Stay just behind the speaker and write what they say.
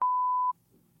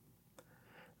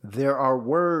There are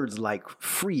words like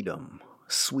freedom,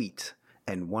 sweet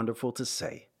and wonderful to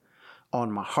say.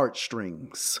 On my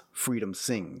heartstrings, freedom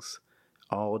sings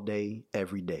all day,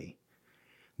 every day.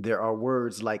 There are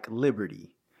words like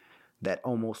liberty that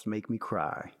almost make me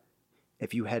cry.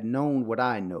 If you had known what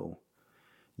I know,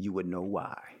 you would know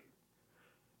why.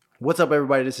 What's up,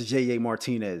 everybody? This is J.A.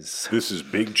 Martinez. This is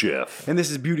Big Jeff. And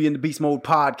this is Beauty and the Beast Mode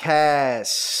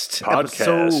podcast.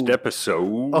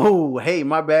 Episode. Oh, hey,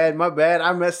 my bad.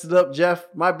 I messed it up, Jeff.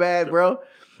 My bad, bro.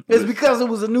 It's because it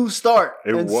was a new start.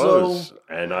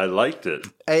 And I liked it.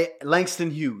 Hey, Langston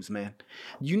Hughes, man.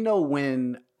 You know,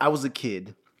 when I was a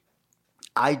kid,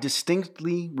 I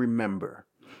distinctly remember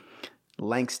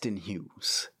Langston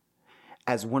Hughes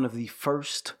as one of the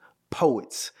first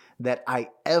poets that I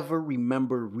ever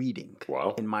remember reading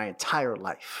in my entire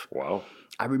life. Wow.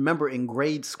 I remember in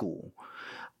grade school,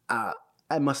 I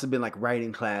must have been like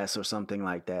writing class or something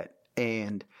like that.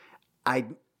 And I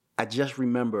just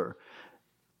remember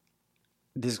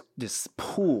this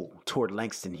pull toward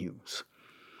Langston Hughes.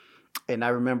 And I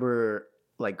remember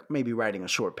like maybe writing a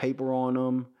short paper on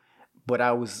him, but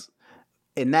I was,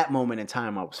 in that moment in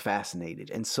time, I was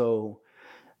fascinated. And so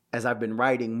as I've been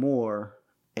writing more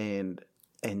and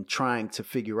trying to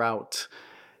figure out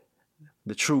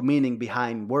the true meaning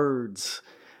behind words,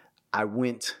 I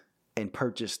went and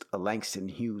purchased a Langston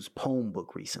Hughes poem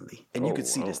book recently. And you can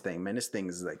see this thing, man. This thing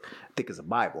is like thick as a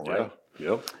Bible, right?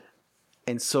 Yep.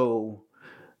 And so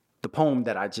the poem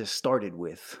that I just started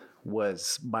with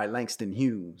was by Langston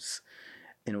Hughes,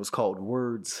 and it was called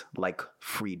Words Like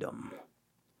Freedom.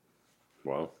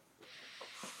 Wow.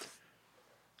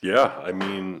 Yeah, I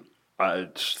mean,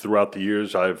 throughout the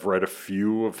years, I've read a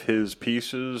few of his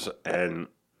pieces, and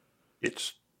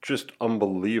it's just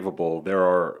unbelievable. There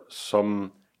are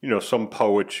some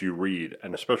poets you read,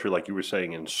 and especially like you were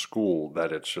saying in school,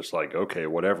 that it's just like, okay,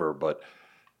 whatever, but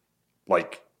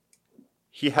like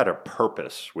he had a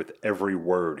purpose with every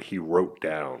word he wrote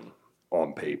down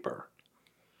on paper,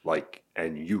 like,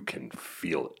 and you can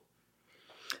feel it.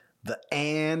 The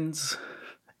ands,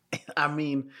 I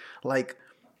mean, like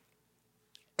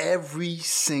every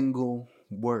single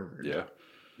word. Yeah.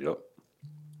 Yep.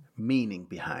 Meaning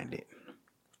behind it.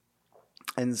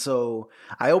 And so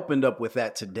I opened up with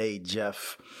that today,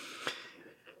 Jeff,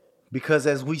 because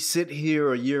as we sit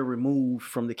here a year removed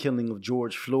from the killing of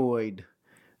George Floyd,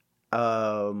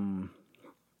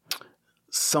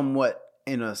 somewhat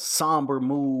in a somber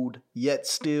mood, yet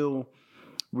still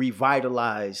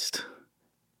revitalized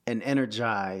and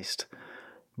energized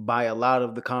by a lot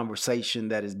of the conversation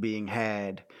that is being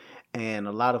had and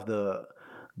a lot of the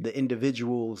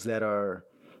individuals that are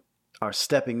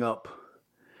stepping up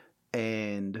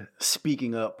and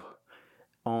speaking up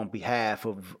on behalf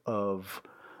of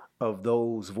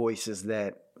those voices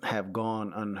that have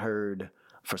gone unheard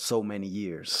for so many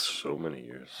years.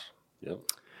 Yep.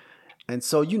 And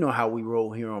so you know how we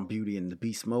roll here on Beauty and the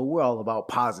Beast Mode. We're all about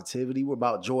positivity. We're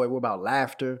about joy. We're about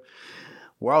laughter.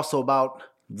 We're also about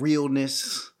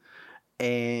realness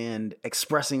and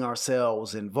expressing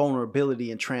ourselves and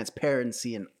vulnerability and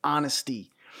transparency and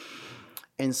honesty.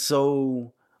 And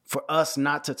so for us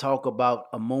not to talk about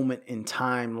a moment in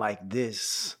time like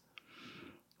this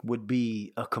would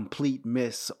be a complete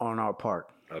miss on our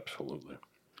part. Absolutely.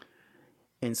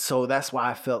 And so that's why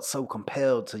I felt so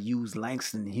compelled to use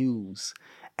Langston Hughes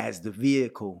as the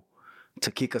vehicle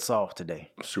to kick us off today.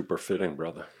 Super fitting,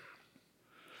 brother.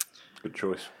 Good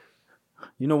choice.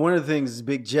 You know, one of the things,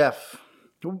 Big Jeff,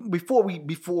 before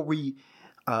we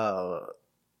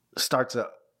start to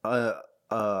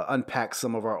unpack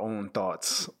some of our own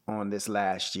thoughts on this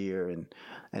last year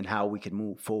and how we can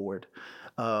move forward.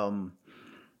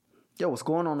 What's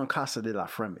going on Casa de la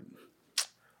Fremen?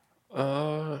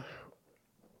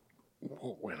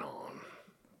 What went on?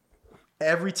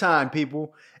 Every time,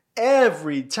 people.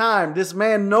 Every time. This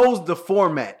man knows the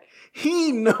format.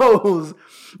 He knows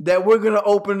that we're going to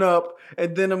open up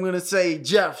and then I'm going to say,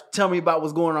 Jeff, tell me about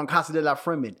what's going on Casa de la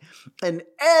Fremen. And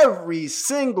every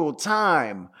single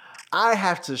time I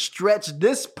have to stretch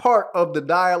this part of the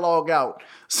dialogue out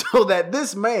so that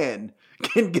this man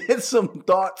can get some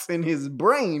thoughts in his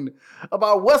brain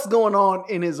about what's going on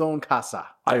in his own casa.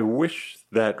 I wish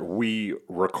that we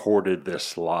recorded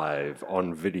this live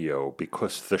on video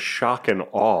because the shock and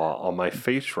awe on my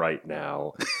face right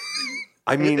now.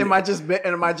 I mean, am I just?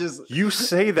 You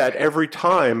say that every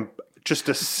time, just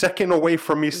a second away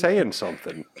from me saying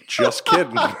something. Just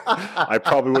kidding. I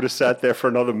probably would have sat there for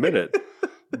another minute.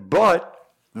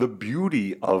 But the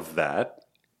beauty of that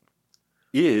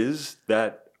is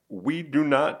that we do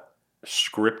not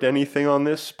script anything on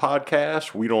this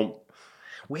podcast. We don't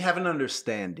We have an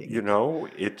understanding. You know,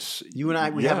 it's You and I,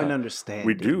 we have an understanding.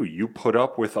 We do. You put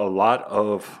up with a lot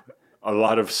of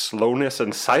slowness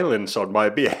and silence on my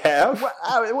behalf.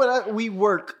 We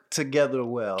work together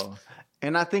well,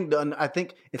 and I think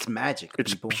it's magic.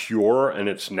 It's people. pure and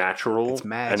it's natural. It's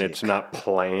magic. And it's not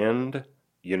planned.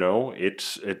 You know,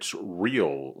 it's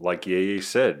real. Like Yeye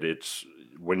said, it's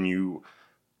when you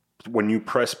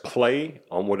press play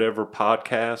on whatever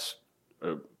podcast.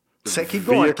 Keep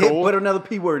going. Put another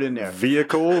P word in there.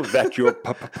 Vehicle that you're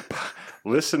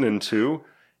listening to,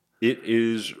 it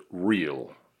is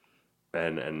real,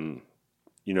 and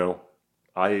you know,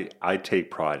 I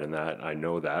take pride in that. I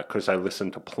know that because I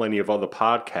listen to plenty of other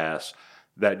podcasts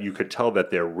that you could tell that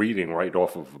they're reading right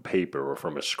off of a paper or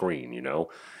from a screen, you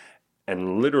know,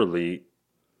 and literally,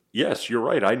 yes, you're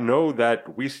right. I know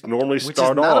that we normally Which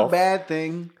start is not off. a bad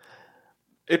thing.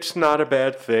 It's not a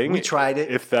bad thing. We tried it.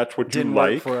 If that's what Didn't you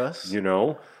like, work for us. you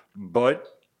know. But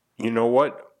you know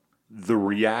what? The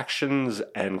reactions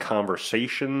and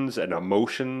conversations and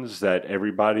emotions that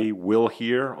everybody will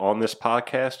hear on this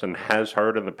podcast and has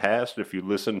heard in the past, if you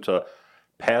listen to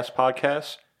past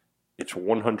podcasts, it's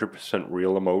 100%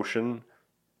 real emotion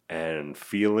and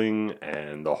feeling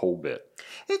and the whole bit.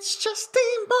 It's just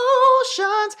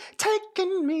emotions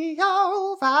taking me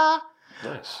over.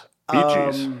 Nice. Bee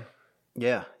Gees.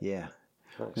 Yeah.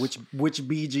 Nice. Which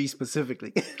BG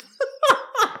specifically?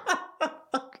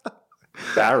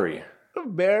 Barry.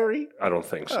 Barry? I don't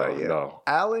think so. Oh, yeah. No.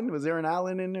 Alan? Was there an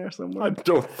Alan in there somewhere? I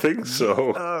don't think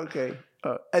so. Oh, okay.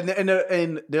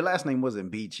 And their last name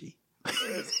wasn't BG.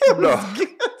 No.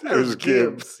 It was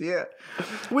Gibbs. Yeah.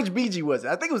 Which BG was it?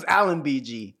 I think it was Alan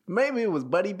BG. Maybe it was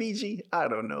Buddy BG. I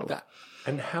don't know.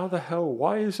 And how the hell?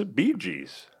 Why is it Bee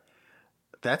Gees?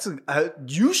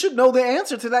 You should know the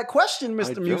answer to that question, I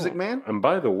Mr. don't. Music Man. And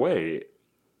by the way,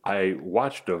 I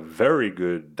watched a very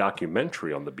good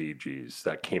documentary on the Bee Gees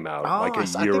that came out like a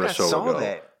year or so ago.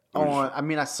 That.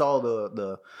 I saw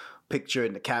the picture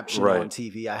and the caption on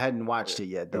TV. I hadn't watched it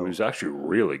yet, It though. was actually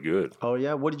really good. Oh,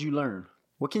 yeah? What did you learn?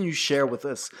 What can you share with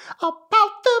us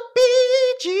about the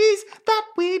Bee Gees that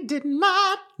we did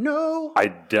not know? I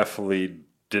definitely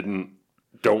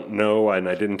don't know, and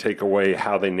I didn't take away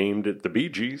how they named it the Bee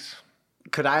Gees.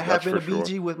 Could I have That's been a for sure.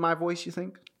 BG with my voice, you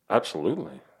think?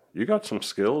 Absolutely. You got some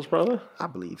skills, brother? I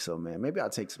believe so, man. Maybe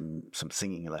I'll take some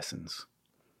singing lessons.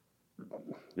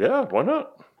 Yeah, why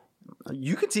not?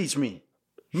 You could teach me.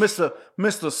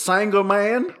 Mr. Singer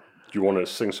Man. Do you want to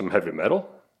sing some heavy metal?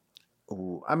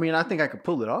 Ooh, I mean, I think I could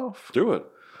pull it off. Do it.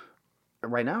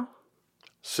 Right now?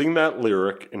 Sing that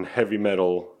lyric in heavy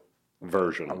metal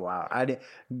version. Oh, wow.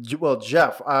 Well,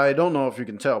 Jeff, I don't know if you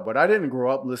can tell, but I didn't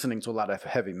grow up listening to a lot of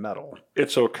heavy metal.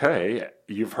 It's okay.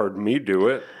 You've heard me do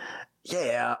it.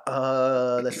 Yeah,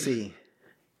 let's see.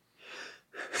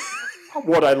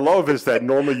 What I love is that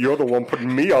normally you're the one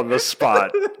putting me on the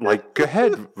spot. Like, go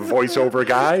ahead, voiceover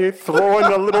guy. Throw in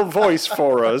a little voice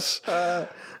for us.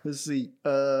 Let's see.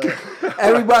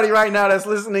 Everybody right now that's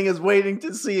listening is waiting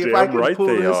to see if I can pull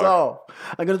this off.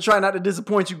 I'm going to try not to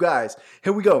disappoint you guys.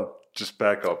 Here we go. Just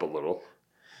back up a little.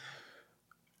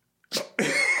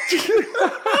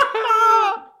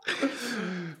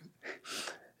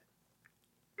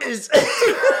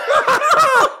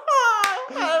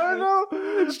 I don't know.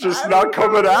 It's just not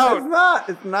coming out.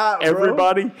 It's not, bro.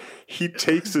 Everybody, he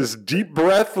takes this deep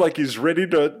breath like he's ready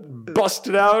to bust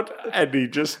it out, and he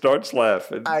just starts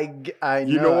laughing. I know,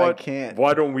 you know what? I can't.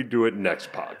 Why don't we do it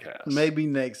next podcast? Maybe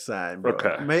next time, bro.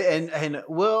 Okay. And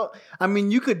well, I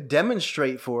mean, you could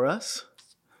demonstrate for us.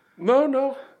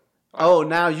 No. Oh,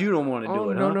 now you don't want to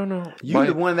do it, huh? No. You're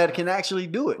the one that can actually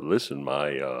do it. Listen,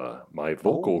 my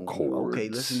vocal cords. Okay,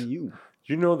 listen to you.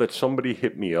 You know that somebody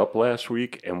hit me up last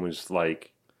week and was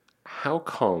like, how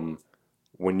come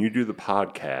when you do the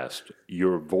podcast,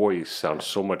 your voice sounds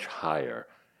so much higher?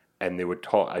 And they would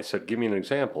talk. I said, give me an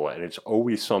example. And it's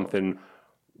always something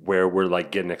where we're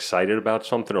like getting excited about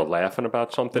something or laughing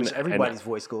about something. Which everybody's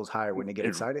voice goes higher when they get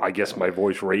excited. I guess my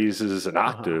voice raises an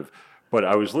octave. But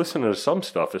I was listening to some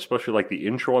stuff, especially like the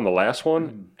intro on the last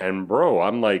one. And bro,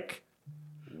 I'm like,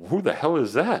 who the hell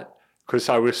is that? Because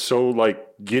I was so like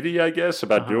giddy, I guess,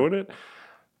 about doing it.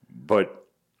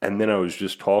 And then I was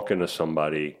just talking to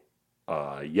somebody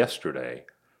yesterday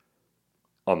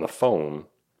on the phone,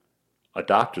 a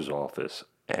doctor's office.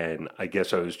 And I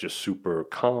guess I was just super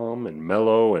calm and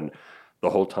mellow. And the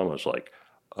whole time I was like,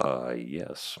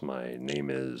 yes, my name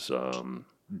is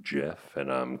Jeff,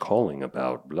 and I'm calling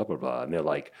about blah, blah, blah. And they're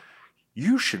like,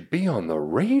 you should be on the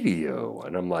radio.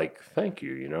 And I'm like, thank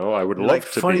you. You know, I would love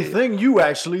to funny be. Funny thing, you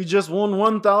actually just won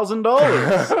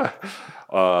 $1,000.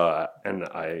 And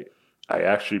I I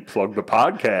actually plugged the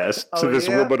podcast to this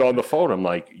woman on the phone. I'm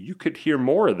like, you could hear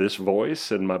more of this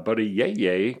voice. And my buddy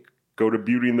Yay go to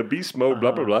Beauty and the Beast mode,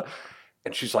 blah, blah, blah.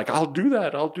 And she's like, I'll do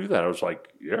that. I was like,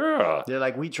 yeah. They're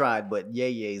like, we tried, but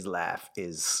Yay's laugh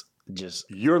is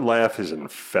just... Your laugh is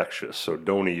infectious, so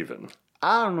don't even.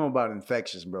 I don't know about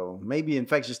infectious, bro. Maybe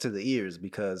infectious to the ears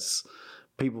because...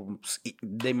 People,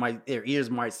 their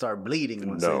ears might start bleeding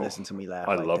once they listen to me laugh.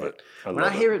 I love it. When I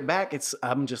hear it back,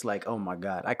 I'm just like, oh my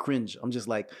God, I cringe. I'm just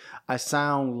like, I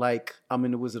sound like I'm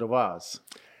in the Wizard of Oz.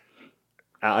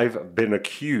 I've been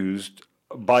accused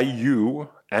by you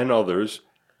and others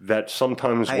that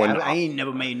sometimes I ain't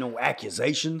never made no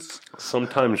accusations.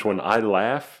 Sometimes when I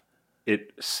laugh,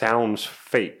 it sounds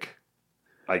fake.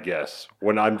 I guess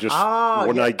when I'm just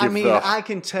I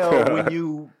can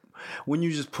tell when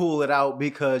you just pull it out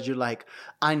because you're like,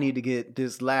 I need to get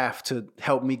this laugh to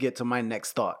help me get to my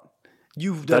next thought.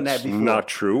 You've done that before. That's not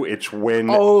true. It's when...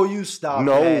 Oh, you stop.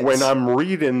 No, that. When I'm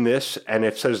reading this and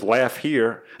it says laugh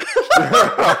here.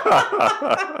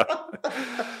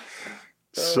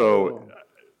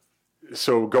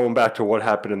 So going back to what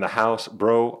happened in the house,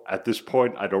 bro, at this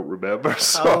point, I don't remember.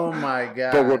 Oh, my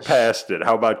God. But we're past it.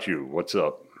 How about you? What's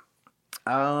up?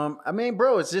 I mean,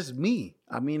 bro, it's just me.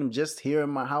 I mean, I'm just here in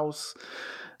my house.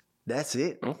 That's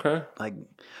it. Okay. Like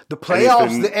the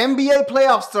playoffs, the NBA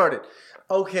playoffs started.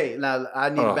 Okay, now I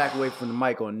need to back away from the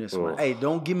mic on this one. Hey,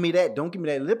 don't give me that. Don't give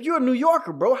me that. You're a New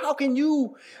Yorker, bro. How can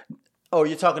you? Oh,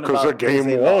 you're talking about because of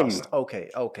game one. Lost. Okay.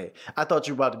 I thought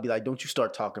you were about to be like, don't you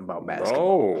start talking about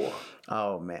basketball. No.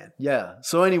 Oh, man. Yeah.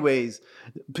 So anyways,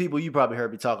 people, you probably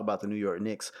heard me talk about the New York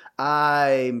Knicks.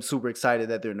 I'm super excited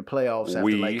that they're in the playoffs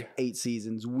after like 8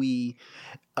 seasons.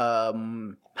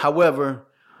 However,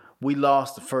 we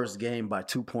lost the first game by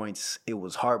 2 points. It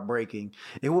was heartbreaking.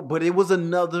 But it was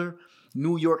another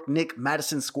New York Knicks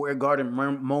Madison Square Garden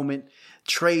moment.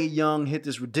 Trae Young hit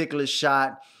this ridiculous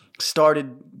shot,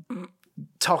 started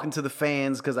talking to the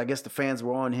fans because I guess the fans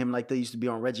were on him like they used to be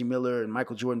on Reggie Miller and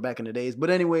Michael Jordan back in the days.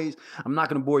 But anyways, I'm not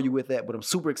going to bore you with that, but I'm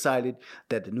super excited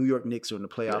that the New York Knicks are in the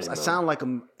playoffs. I sound like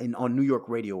I'm on New York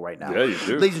radio right now. Yeah, you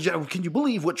do. Ladies and gentlemen, can you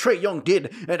believe what Trae Young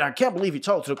did? And I can't believe he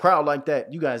talked to the crowd like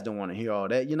that. You guys don't want to hear all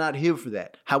that. You're not here for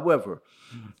that. However,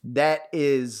 that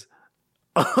is...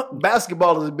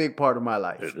 basketball is a big part of my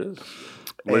life. It is.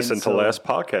 Listen to last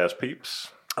podcast, peeps.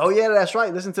 Oh, yeah, that's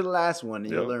right. Listen to the last one,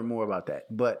 and you'll learn more about that.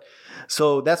 But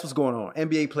so that's what's going on.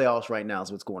 NBA playoffs right now is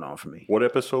what's going on for me. What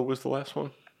episode was the last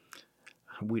one?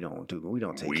 We don't take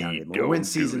count anymore. We're in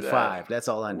season 5. That's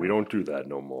all I know. We don't do that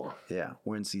no more. Yeah,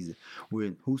 we're in season.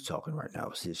 Who's talking right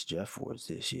now? Is this Jeff or is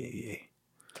this yeah?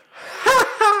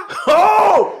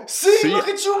 Oh, see, look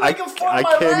at you making fun of my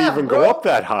laugh. I can't even go up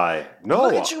that high. No.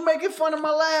 Look at you making fun of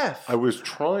my laugh. I was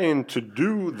trying to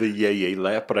do the yay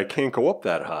laugh, but I can't go up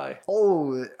that high.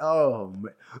 Oh.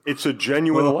 It's a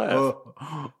genuine laugh.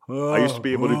 I used to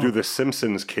be able to do the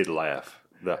Simpsons kid laugh.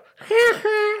 I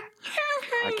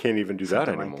can't even do that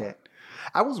anymore. Like that.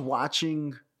 I was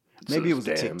watching, maybe it was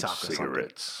a TikTok or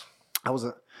cigarettes.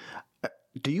 something.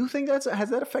 Do you think has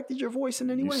that affected your voice in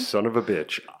any way? You son of a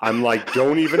bitch. I'm like,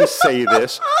 don't even say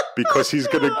this because he's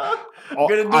going to...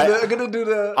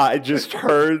 I just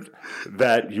heard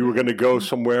that you were going to go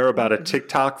somewhere about a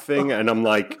TikTok thing, and I'm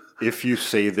like, if you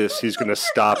say this, he's going to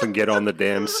stop and get on the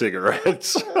damn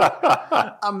cigarettes.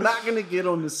 I'm not going to get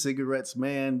on the cigarettes,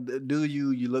 man. Do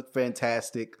you? You look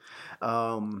fantastic.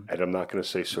 And I'm not going to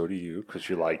say so to you because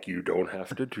you're like, you don't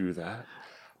have to do that.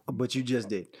 But you just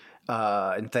did.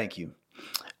 And thank you.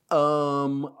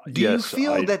 Do you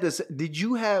feel that this? Did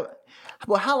you have?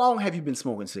 Well, how long have you been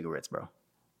smoking cigarettes, bro?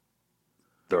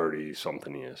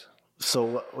 30-something years.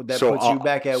 So that puts you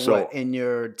back at what in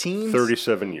your teens?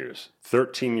 37 years.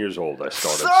 13 years old. I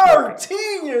started.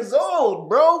 13 years old,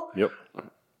 bro. Yep.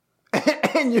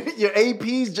 And your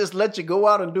APs just let you go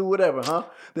out and do whatever, huh?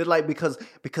 They're like because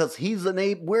he's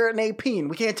we're an AP and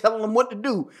we can't tell him what to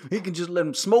do. He can just let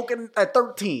him smoke at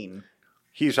 13.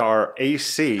 He's our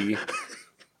AC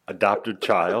adopted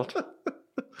child,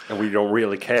 and we don't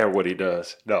really care what he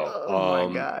does. No. Oh,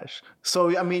 my gosh.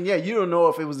 So, I mean, yeah, you don't know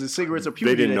if it was the cigarettes or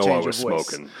puberty that changed your voice.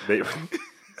 They didn't know I was smoking.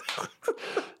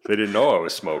 They didn't know I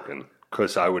was smoking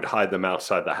because I would hide them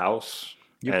outside the house.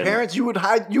 Your parents, you would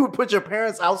put your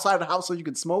parents outside the house so you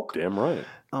could smoke? Damn right.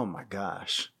 Oh, my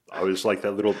gosh. I was like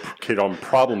that little kid on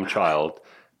Problem Child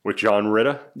with John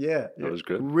Ritter. Yeah. That was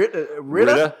good.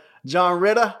 Ritter? John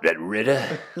Ritter? That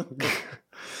Ritter.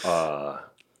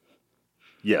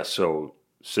 Yeah, so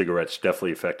cigarettes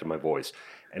definitely affected my voice.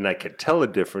 And I could tell a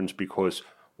difference because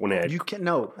when I...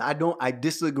 I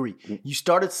disagree. You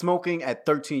started smoking at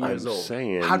 13 years old.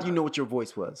 Saying, how do you know what your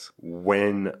voice was?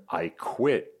 When I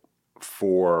quit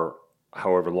for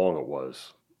however long it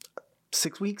was.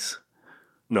 6 weeks?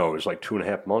 No, it was like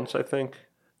 2.5 months, I think.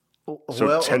 So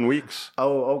Well, 10 weeks.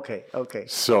 Oh, okay.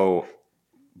 So,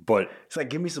 but It's like,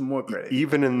 give me some more credit.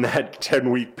 even in that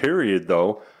 10-week period,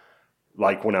 though,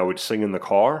 like when I would sing in the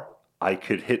car, I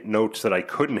could hit notes that I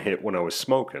couldn't hit when I was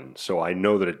smoking. So I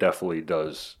know that it definitely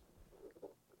does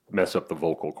mess up the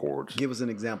vocal cords. Give us an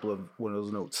example of one of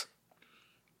those notes.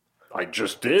 I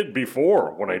just did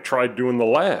before when I tried doing the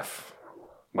laugh.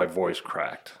 My voice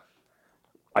cracked.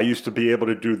 I used to be able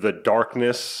to do the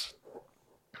darkness.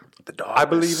 I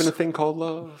believe in a thing called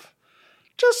love.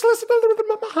 Just listen to the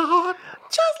rhythm of my heart.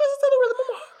 Just listen to the rhythm of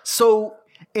my heart. So,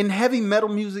 in heavy metal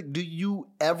music, do you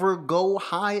ever go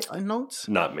high on notes?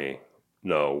 Not me.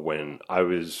 No, when I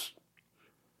was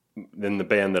in the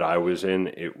band that I was in,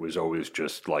 it was always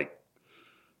just like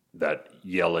that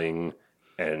yelling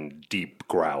and deep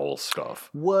growl stuff.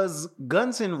 Was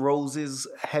Guns N' Roses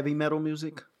heavy metal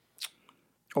music?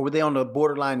 Or were they on the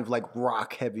borderline of like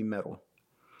rock heavy metal?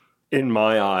 In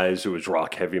my eyes, it was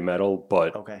rock heavy metal,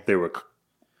 but Okay. they were,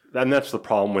 and that's the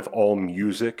problem with all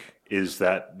music, is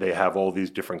that they have all these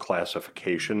different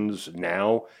classifications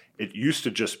now. It used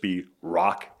to just be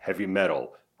rock, heavy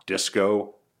metal,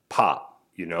 disco, pop,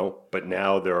 but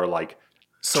now there are like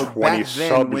So 20 back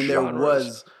then, when there subgenres.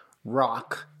 was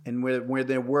rock and where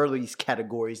there were these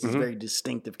categories, Mm-hmm. these very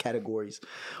distinctive categories,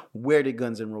 where did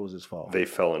Guns N' Roses fall? They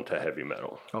fell into heavy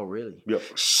metal. Oh, really? Yep.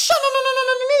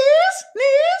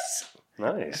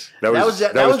 Nice. That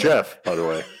was Jeff, by the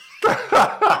way.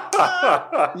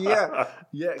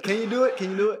 Yeah. Can you do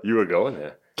it? You were going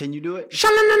there. Can you do it?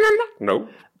 Nope.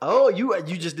 Oh,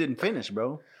 you just didn't finish,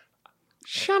 bro.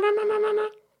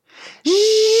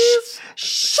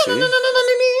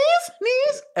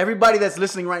 Everybody that's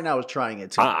listening right now is trying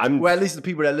it too. Well, at least the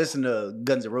people that listen to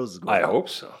Guns N' Roses. I hope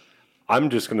so. I'm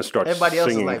just going to start Everybody else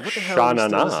is singing like, what the hell are we still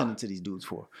Sha-na-na. listening to these dudes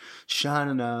for?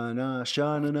 Sha-na-na-na,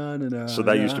 sha-na-na-na-na. So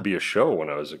that used to be a show when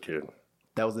I was a kid.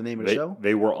 That was the name of the show?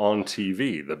 They were on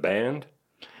TV, the band.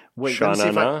 Wait, let me see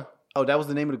if Sha-na-na. Oh, that was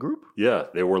the name of the group? Yeah,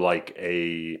 they were like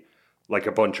a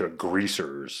bunch of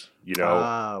greasers,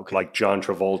 Okay. like John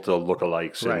Travolta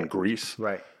lookalikes in Right. Grease.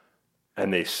 Right.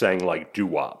 And they sang like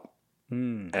doo-wop.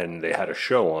 And they had a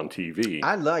show on TV.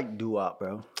 I like doo-wop,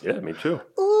 bro. Yeah, me too.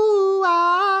 Ooh,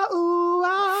 ah, ooh,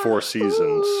 ah. 4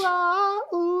 Seasons. Ooh, ah,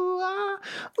 ooh, ah.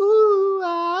 Ooh,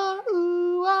 ah,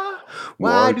 ooh, ah.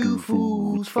 Why do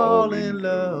fools fall in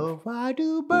love? Why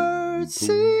do birds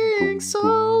sing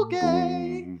so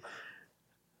gay?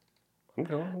 I'm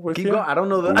going with Keep you. going. I don't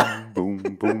know the. Boom,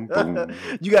 boom, boom.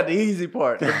 You got the easy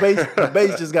part. The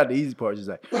bass just got the easy part. Just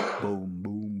like boom,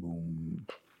 boom, boom.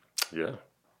 Yeah.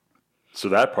 So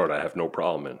that part I have no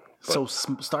problem in. But, So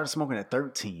started smoking at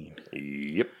 13.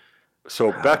 yep.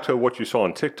 So back to what you saw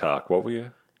on TikTok. What were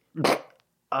you?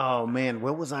 Oh man,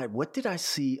 where was I? What did I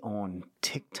see on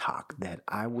TikTok that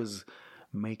I was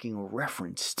making a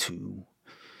reference to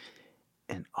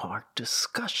in our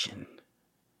discussion?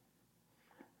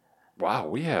 Wow,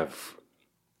 we've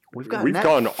We've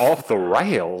gone off the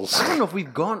rails. I don't know if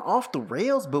we've gone off the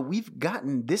rails, but we've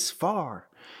gotten this far.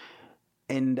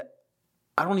 And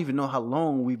I don't even know how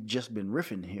long we've just been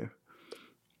riffing here.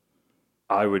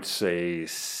 I would say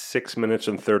 6 minutes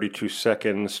and 32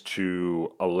 seconds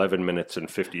to 11 minutes and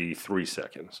 53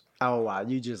 seconds. Oh wow,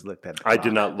 you just looked at the I clock.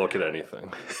 did not look at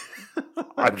anything.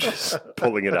 I'm just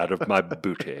pulling it out of my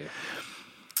booty.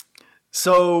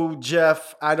 So,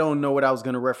 Jeff, I don't know what I was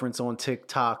going to reference on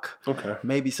TikTok. Okay.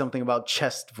 Maybe something about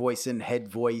chest voice and head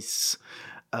voice.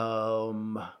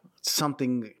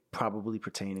 Something probably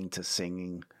pertaining to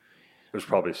singing. It was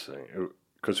probably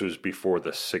because it was before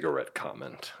the cigarette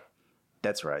comment.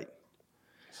 That's right.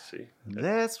 See?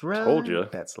 That's right. Told you.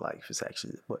 That's life. It's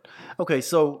actually what. Okay,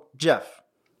 so Jeff,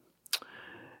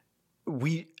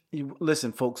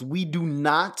 listen, folks. We do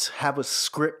not have a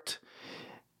script.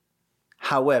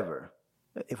 However,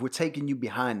 if we're taking you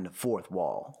behind the fourth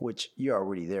wall, which you're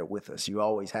already there with us, you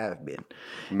always have been.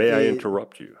 May I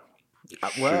interrupt you?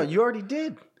 Well, you already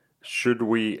did. Should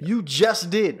we? You just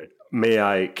did. May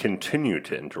I continue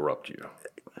to interrupt you?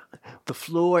 The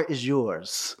floor is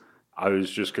yours. I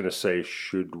was just going to say,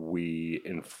 should we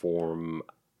inform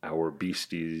our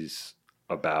beasties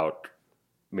about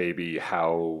maybe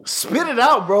how... Spit it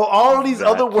out, bro. All these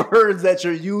other words that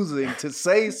you're using to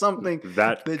say something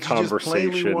that you just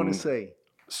plainly want to say.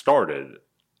 Started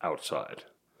outside.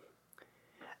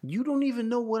 You don't even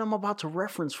know what I'm about to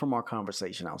reference from our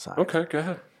conversation outside. Okay, go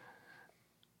ahead.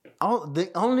 The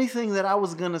only thing that I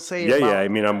was going to say Yeah, I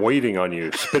mean, I'm waiting on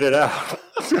you. Spit it out.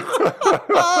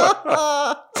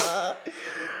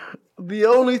 The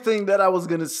only thing that I was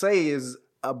going to say is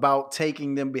about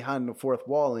taking them behind the fourth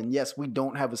wall. And yes, we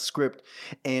don't have a script.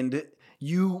 And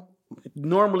you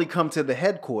normally come to the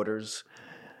headquarters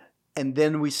and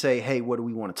then we say, hey, what do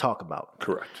we want to talk about?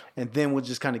 Correct. And then we'll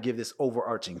just kind of give this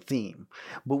overarching theme.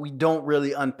 But we don't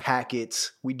really unpack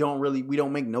it. We don't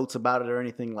make notes about it or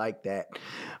anything like that.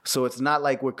 So it's not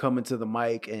like we're coming to the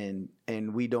mic and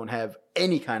we don't have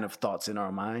any kind of thoughts in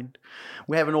our mind.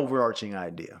 We have an overarching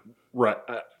idea. Right.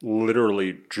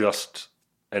 Literally just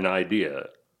an idea,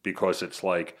 because it's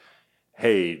like,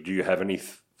 hey, do you have any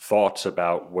thoughts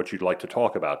about what you'd like to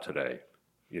talk about today?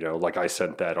 You know, like I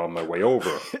sent that on my way over.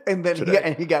 And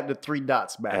then he got the 3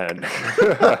 dots back.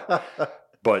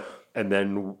 And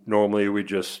then normally we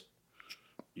just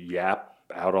yap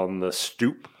out on the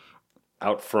stoop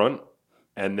out front.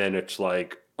 And then it's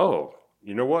like, oh,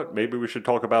 you know what? Maybe we should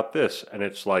talk about this. And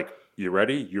it's like, you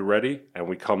ready? You ready? And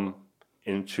we come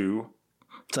into...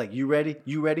 It's like, you ready?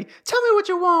 You ready? Tell me what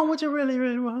you want, what you really,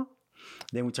 really want.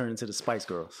 Then we turn into the Spice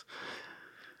Girls.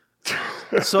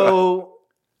 So...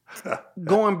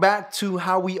 Going back to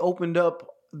how we opened up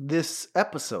this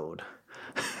episode.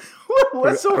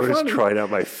 What's so funny? I was trying out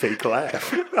my fake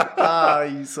laugh.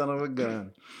 You son of a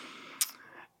gun.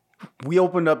 We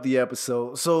opened up the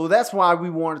episode. So that's why we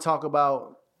want to talk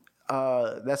about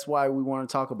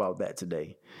that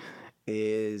today.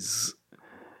 Is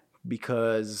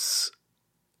because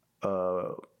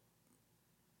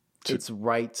it's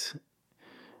right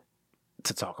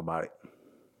to talk about it.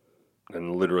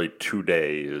 And literally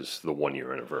today is the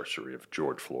 1-year anniversary of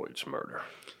George Floyd's murder.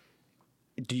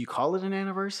 Do you call it an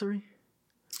anniversary?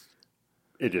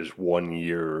 It is 1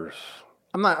 year.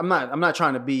 I'm not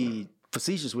trying to be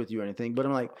facetious with you or anything, but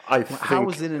I'm like, how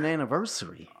is it an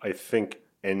anniversary? I think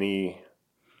any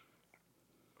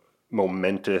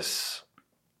momentous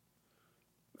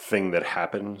thing that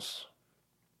happens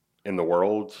in the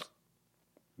world,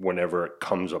 whenever it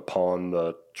comes upon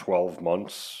the 12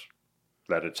 months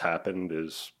that it's happened,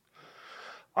 is,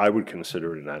 I would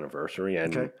consider it an anniversary.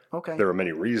 And okay. There are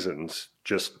many reasons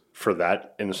just for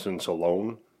that instance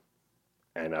alone.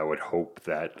 And I would hope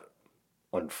that,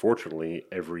 unfortunately,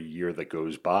 every year that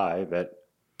goes by, that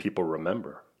people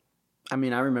remember. I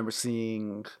mean, I remember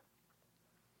seeing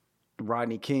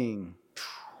Rodney King,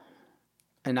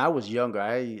 and I was younger.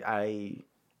 I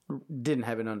didn't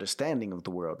have an understanding of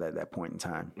the world at that point in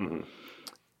time.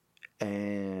 Mm-hmm.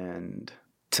 And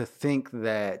to think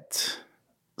that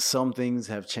some things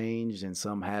have changed and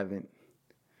some haven't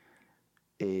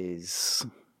is,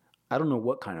 I don't know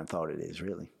what kind of thought it is,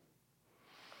 really.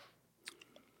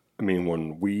 I mean,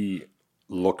 when we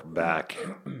look back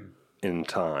in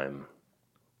time,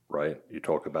 right? You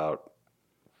talk about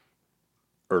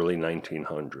early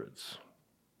 1900s,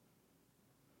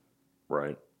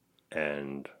 right?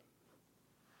 And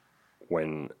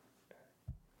when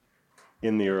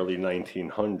in the early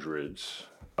 1900s,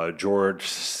 George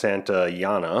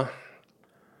Santayana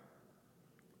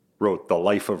wrote The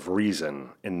Life of Reason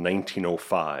in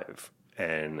 1905,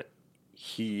 and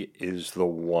he is the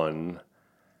one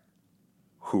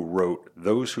who wrote,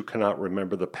 "Those who cannot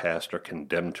remember the past are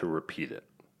condemned to repeat it.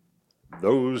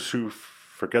 Those who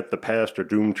forget the past are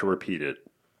doomed to repeat it."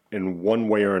 In one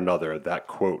way or another, that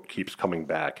quote keeps coming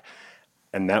back,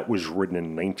 and that was written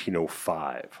in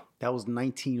 1905. That was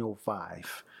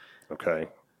 1905. Okay,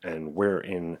 and we're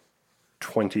in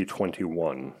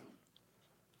 2021,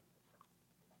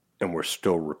 and we're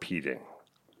still repeating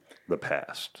the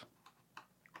past.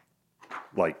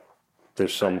 Like,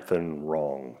 there's something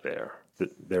wrong there.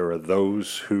 There are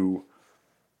those who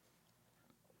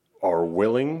are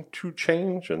willing to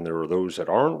change, and there are those that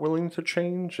aren't willing to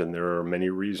change, and there are many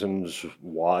reasons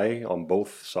why on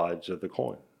both sides of the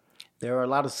coin. There are a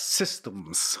lot of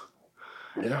systems.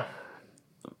 Yeah.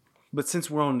 But since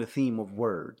we're on the theme of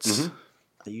words,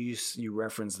 Mm-hmm. you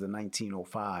referenced the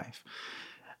 1905,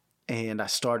 and I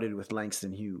started with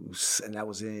Langston Hughes, and that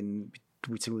was in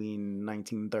between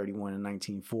 1931 and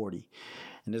 1940.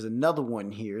 And there's another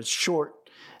one here. It's short,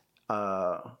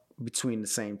 between the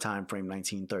same time frame,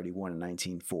 1931 and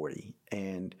 1940.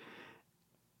 And,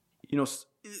 you know,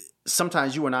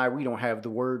 sometimes you and I, we don't have the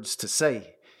words to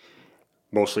say.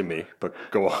 Mostly me, but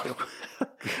go on.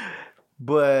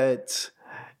 But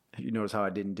you notice how I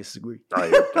didn't disagree?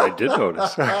 I did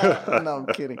notice. No,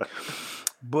 I'm kidding.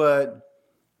 But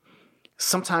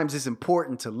sometimes it's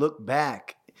important to look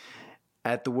back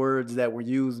at the words that were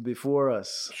used before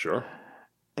us. Sure.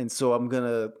 And so I'm going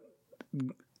to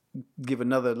give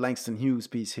another Langston Hughes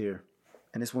piece here.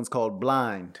 And this one's called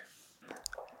Blind.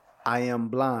 I am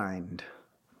blind.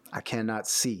 I cannot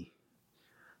see.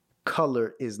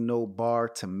 Color is no bar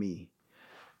to me.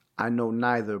 I know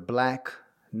neither black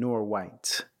nor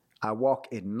white. I walk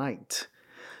at night,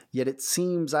 yet it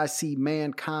seems I see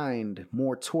mankind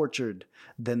more tortured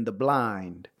than the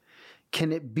blind.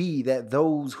 Can it be that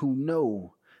those who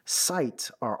know sight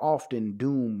are often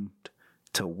doomed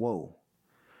to woe?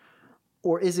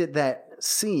 Or is it that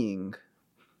seeing,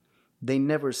 they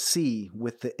never see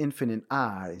with the infinite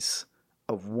eyes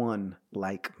of one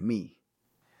like me?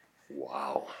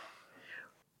 Wow.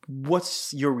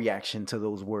 What's your reaction to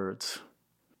those words?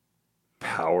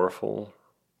 Powerful.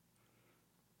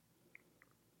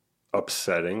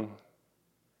 Upsetting.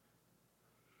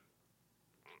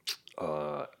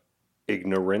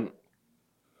 Ignorant.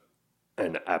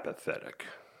 And apathetic.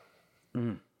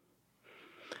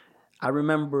 I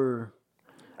remember...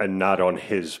 And not on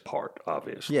his part,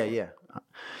 obviously. Yeah.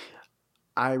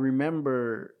 I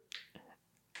remember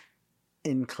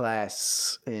in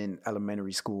class in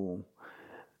elementary school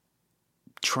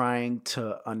trying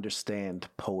to understand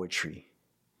poetry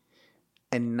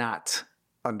and not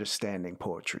understanding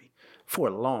poetry for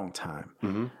a long time.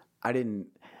 Mm-hmm.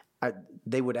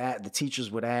 The teachers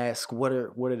would ask, what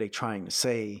are they trying to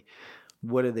say?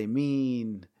 What do they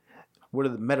mean? What are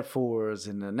the metaphors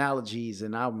and analogies?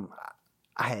 And I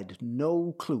had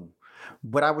no clue,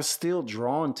 but I was still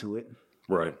drawn to it.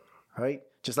 Right. Right.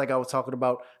 Just like I was talking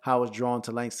about how I was drawn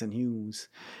to Langston Hughes.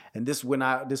 And this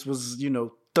was,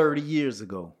 30 years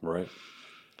ago. Right.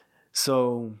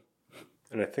 So.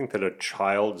 And I think that a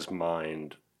child's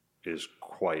mind is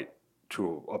quite,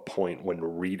 to a point when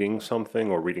reading something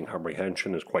or reading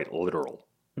comprehension is quite literal.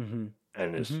 Mm-hmm.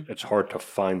 And it's hard to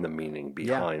find the meaning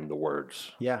behind the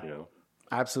words. Yeah.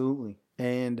 Absolutely.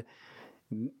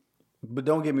 But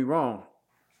don't get me wrong.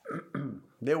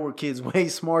 There were kids way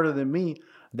smarter than me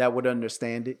that would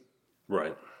understand it.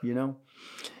 Right. And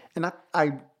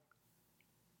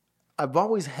I've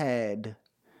always had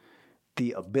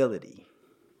the ability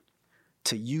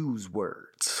to use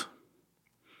words.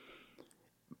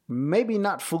 Maybe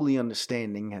not fully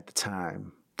understanding at the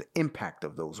time the impact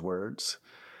of those words,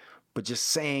 but just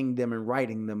saying them and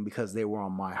writing them because they were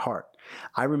on my heart.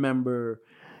 I remember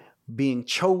being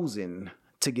chosen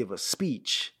to give a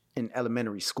speech in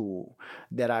elementary school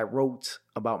that I wrote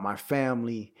about my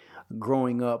family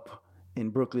growing up in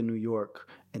Brooklyn, New York,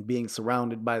 and being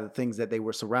surrounded by the things that they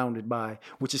were surrounded by,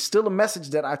 which is still a message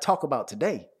that I talk about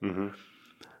today. Mm-hmm.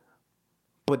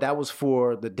 But that was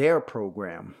for the DARE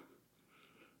program.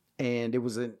 And it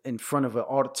was in front of an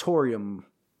auditorium,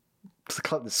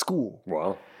 the school.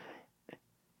 Wow.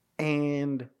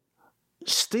 And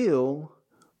still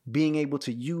being able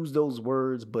to use those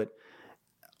words, but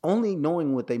only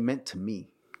knowing what they meant to me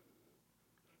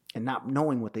and not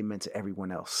knowing what they meant to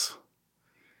everyone else.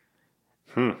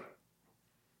 It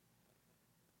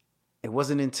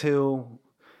wasn't until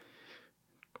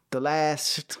the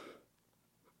last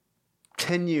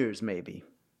 10 years, maybe,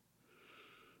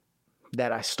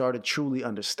 that I started truly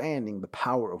understanding the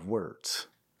power of words.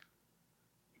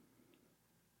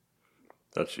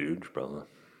 That's huge, brother.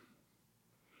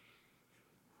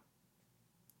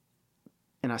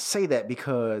 And I say that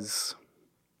because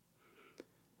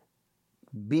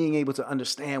being able to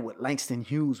understand what Langston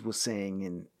Hughes was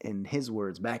saying in his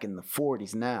words back in the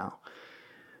 40s now,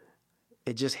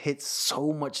 it just hits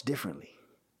so much differently.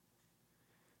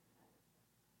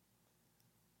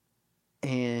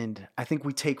 And I think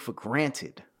we take for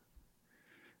granted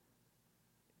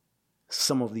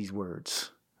some of these words,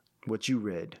 what you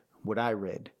read, what I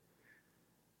read.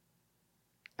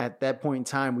 At that point in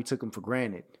time, we took them for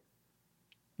granted.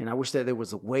 And I wish that there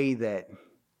was a way that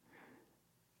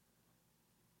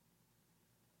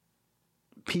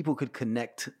people could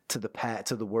connect to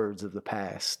the words of the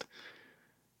past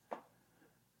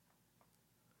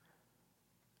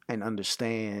and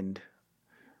understand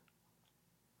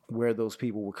where those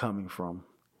people were coming from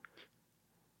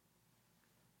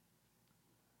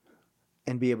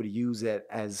and be able to use that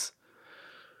as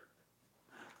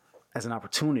an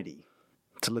opportunity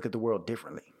to look at the world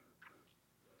differently.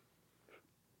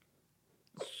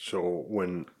 So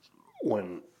when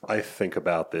I think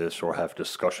about this or have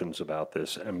discussions about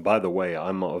this, and by the way,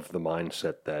 I'm of the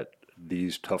mindset that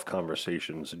these tough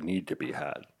conversations need to be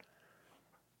had,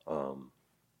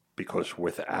 because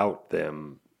without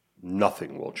them,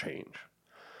 nothing will change.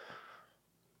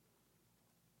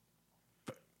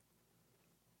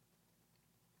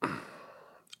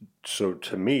 So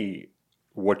to me,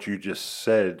 what you just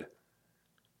said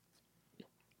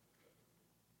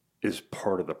is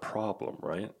part of the problem,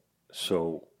 right?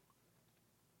 So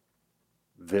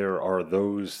there are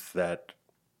those that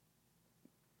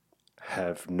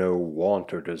have no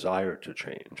want or desire to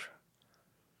change.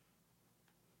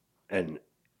 And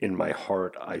in my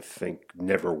heart, I think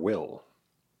never will.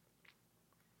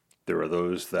 There are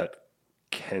those that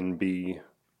can be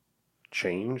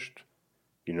changed.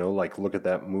 You know, like look at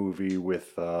that movie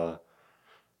with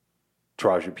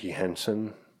Taraji P.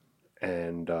 Henson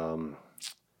and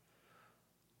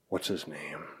what's his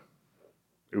name?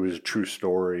 It was a true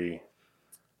story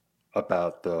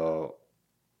about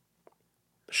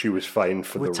she was fighting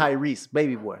for with Tyrese,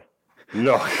 baby boy.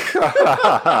 No.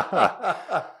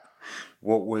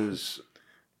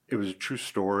 It was a true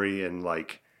story, and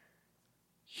like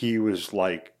he was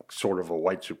like sort of a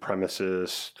white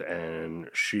supremacist, and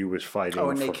she was fighting. Oh,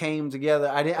 and they came together.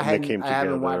 I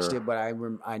haven't watched it, but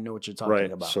I know what you're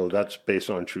talking about. So that's based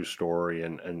on a true story,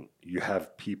 and you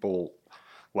have people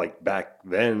like back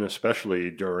then, especially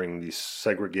during these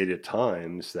segregated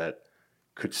times, that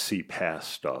could see past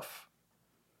stuff,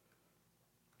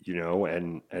 you know,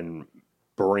 and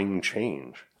bring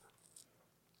change.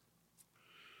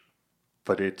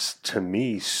 But it's, to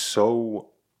me,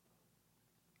 so,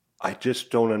 I just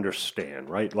don't understand,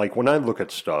 right? Like when I look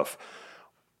at stuff,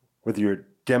 whether you're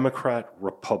Democrat,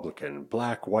 Republican,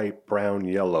 black, white, brown,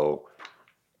 yellow,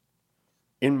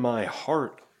 in my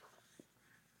heart,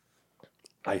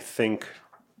 I think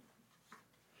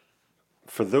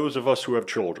for those of us who have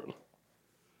children,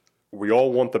 we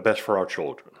all want the best for our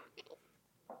children,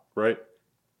 right?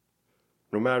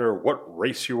 No matter what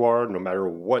race you are, no matter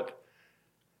what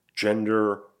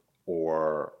gender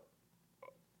or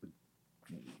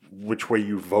which way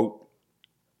you vote,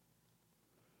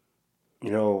 you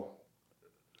know.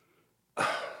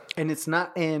 And it's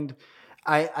not, and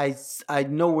I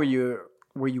know where you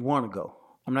want to go.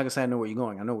 I'm not gonna say I know where you're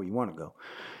going. I know where you want to go.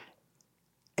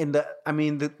 And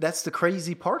that's the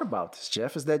crazy part about this,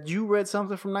 Jeff, is that you read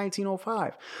something from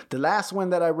 1905. The last one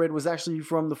that I read was actually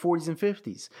from the 40s and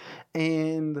 50s.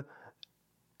 And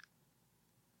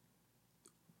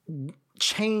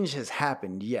change has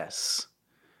happened, yes.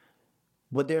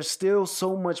 But there's still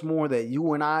so much more that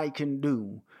you and I can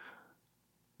do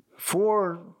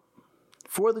for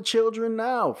the children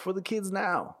now, for the kids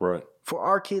now. Right. For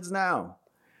our kids now.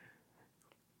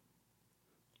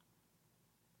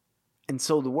 And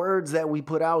so the words that we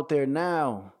put out there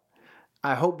now,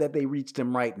 I hope that they reach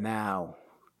them right now.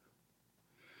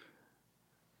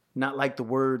 Not like the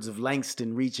words of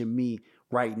Langston reaching me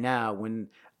right now when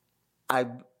I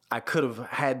could have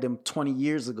had them 20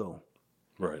 years ago.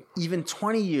 Right. Even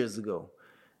 20 years ago,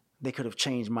 they could have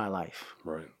changed my life.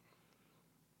 Right.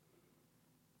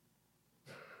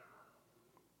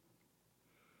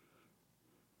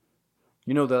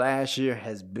 You know, the last year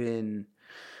has been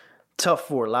tough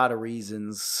for a lot of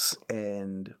reasons,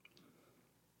 and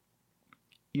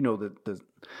you know, the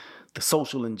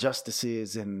social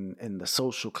injustices and the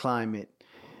social climate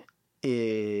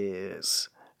is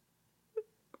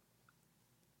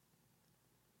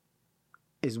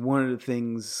one of the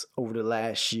things over the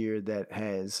last year that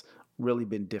has really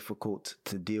been difficult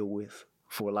to deal with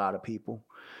for a lot of people.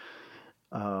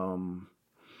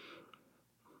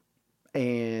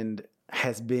 And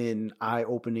has been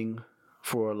eye-opening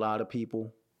for a lot of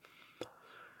people.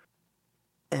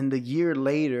 And a year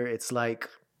later, it's like,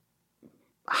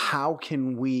 how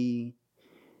can we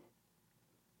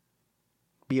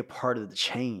be a part of the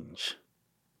change?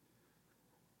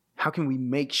 How can we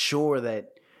make sure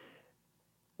that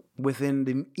within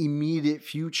the immediate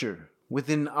future,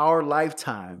 within our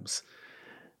lifetimes,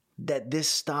 that this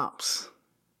stops?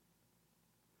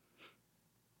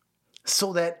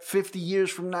 So that 50 years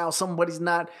from now, somebody's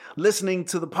not listening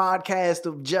to the podcast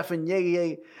of Jeff and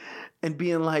Yeye and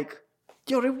being like,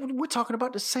 yo, we're talking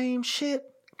about the same shit.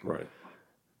 Right.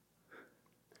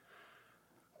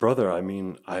 Brother, I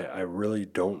mean, I really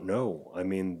don't know. I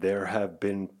mean, there have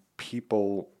been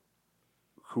people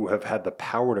who have had the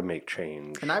power to make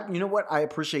change. And you know what? I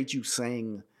appreciate you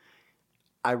saying,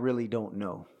 I really don't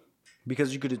know.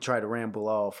 Because you could have tried to ramble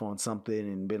off on something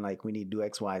and been like, we need to do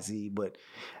X, Y, Z. But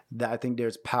I think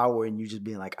there's power in you just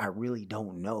being like, I really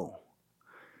don't know.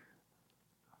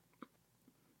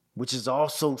 Which is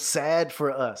also sad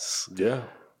for us. Yeah.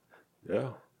 Yeah.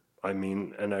 I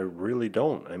mean, and I really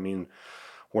don't. I mean,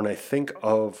 when I think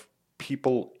of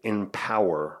people in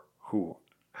power who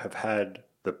have had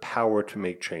the power to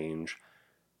make change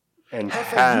and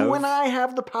you and I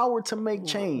have the power to make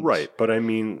change. Right. But I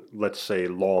mean, let's say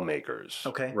lawmakers.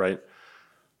 Okay. Right.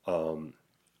 And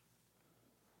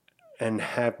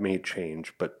have made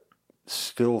change, but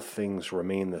still things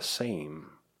remain the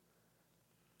same.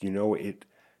 You know,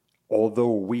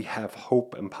 although we have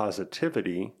hope and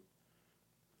positivity,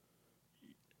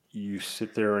 you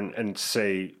sit there and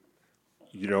say,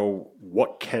 you know,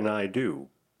 what can I do?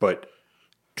 But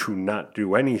to not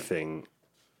do anything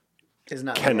is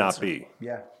not cannot be.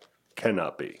 Yeah.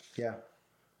 Cannot be. Yeah.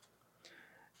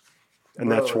 And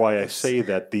Bro, that's why I it's- say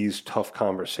that these tough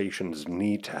conversations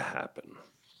need to happen.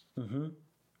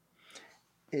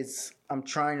 I'm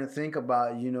trying to think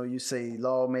about, you say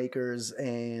lawmakers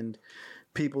and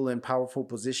people in powerful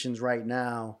positions right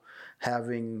now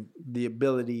having the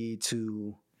ability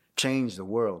to change the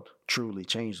world, truly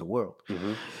change the world,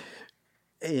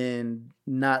 and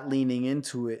not leaning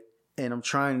into it. And I'm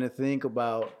trying to think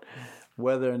about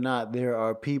whether or not there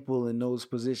are people in those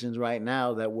positions right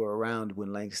now that were around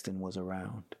when Langston was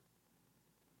around.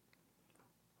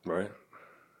 Right?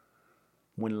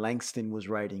 When Langston was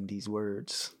writing these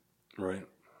words Right.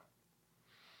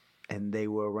 and they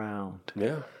were around.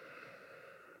 Yeah.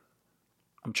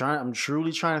 I'm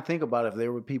truly trying to think about if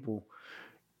there were people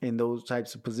in those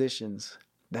types of positions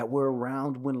that were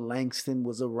around when Langston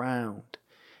was around.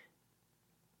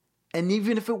 And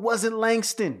even if it wasn't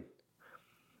Langston,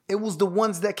 it was the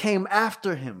ones that came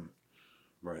after him.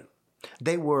 Right.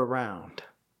 They were around.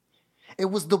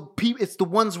 It's the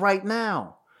ones right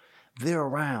now. They're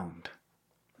around.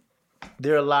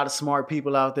 There are a lot of smart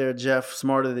people out there, Jeff,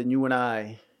 smarter than you and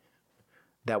I,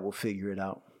 that will figure it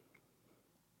out.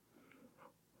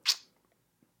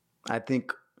 I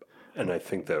think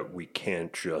that we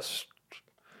can't just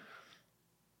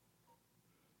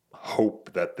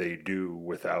hope that they do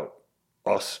without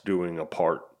us doing a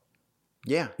part,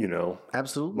 yeah, you know?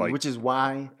 absolutely. Like- Which is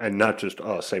why, And not just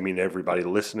us. I mean, everybody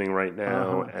listening right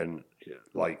now, and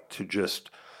like to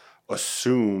just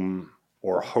assume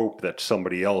or hope that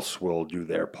somebody else will do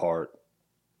their part.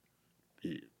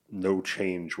 No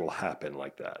change will happen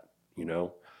like that, you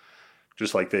know?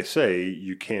 Just like they say,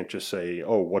 you can't just say,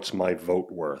 oh, what's my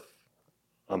vote worth?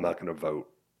 I'm not going to vote.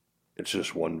 It's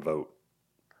just one vote.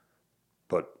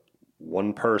 But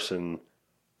one person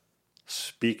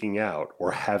speaking out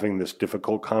or having this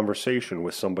difficult conversation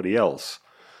with somebody else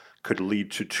could lead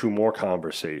to 2 more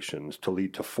conversations, to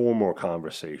lead to 4 more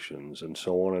conversations, and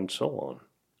so on and so on,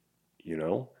 you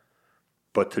know?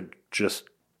 But to just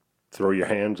throw your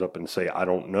hands up and say, I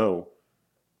don't know,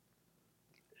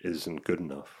 isn't good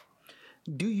enough.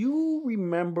 do you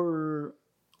remember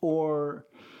or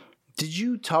did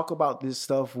you talk about this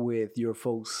stuff with your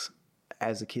folks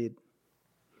as a kid?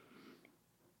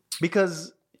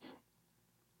 Because,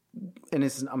 and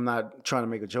I'm not trying to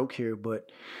make a joke here,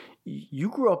 but you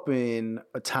grew up in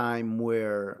a time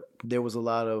where there was a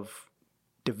lot of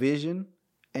division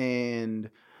and,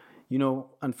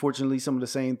 unfortunately, some of the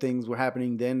same things were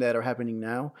happening then that are happening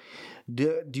now.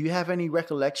 Do you have any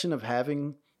recollection of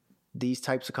having these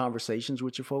types of conversations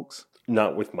with your folks?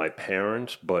 Not with my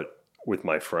parents, but with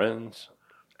my friends.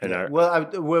 And I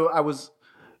I was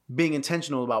being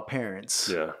intentional about parents.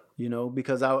 yeah.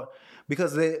 Because they're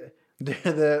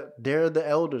the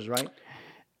elders, right?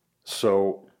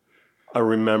 So I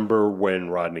remember when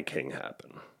Rodney King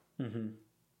happened.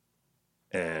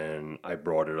 And I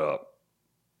brought it up,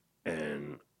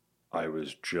 and I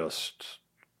was just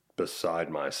beside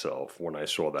myself when I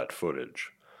saw that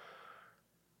footage.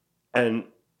 And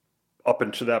up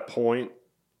until that point,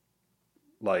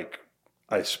 like,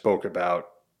 I spoke about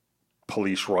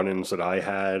police run-ins that I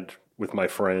had with my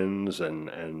friends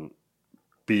and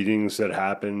beatings that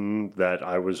happened that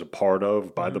I was a part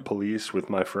of by the police with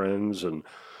my friends. And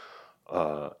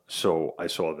so I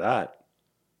saw that.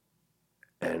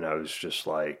 And I was just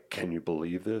like, can you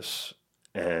believe this?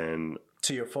 And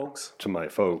To your folks? to my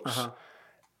folks.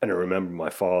 And I remember my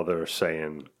father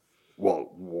saying, well,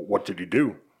 what did he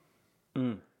do?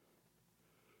 And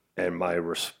my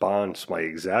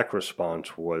exact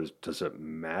response was, does it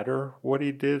matter what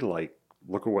he did? Like,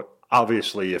 look at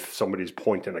obviously if somebody's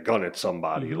pointing a gun at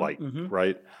somebody,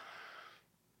 right?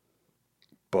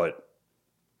 But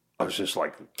I was just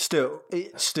like, Still,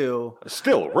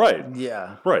 right.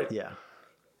 yeah. Right. Yeah.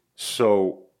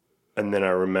 So, and then I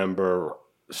remember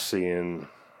seeing,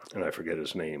 and I forget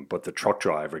his name, but the truck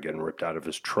driver getting ripped out of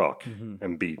his truck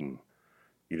and beaten,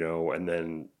 and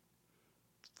then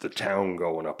the town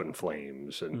going up in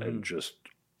flames and just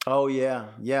Oh, yeah.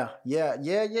 Yeah.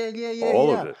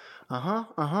 all of it.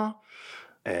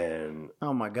 And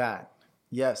Oh, my God.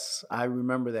 Yes, I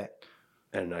remember that.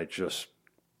 and I just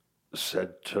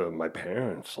said to my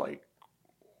parents, like,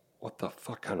 what the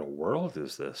fuck kind of world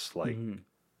is this? Like,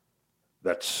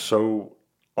 that's so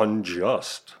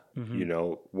unjust,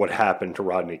 what happened to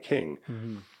Rodney King.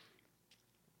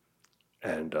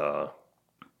 And I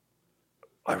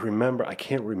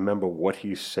can't remember what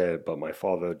he said, but my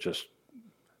father just,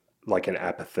 like an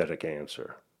apathetic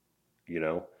answer,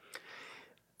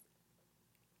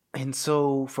 And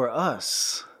so for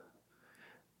us,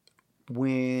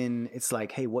 when it's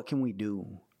like, hey, what can we do?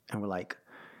 And we're like,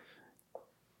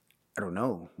 I don't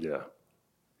know. Yeah.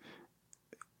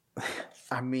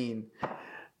 I mean,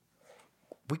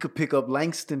 we could pick up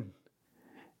Langston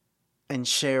and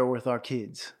share with our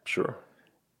kids. Sure.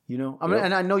 You know, I mean, Yep.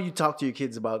 and I know you talk to your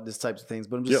kids about this types of things,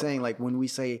 but I'm just Yep. saying, like when we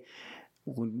say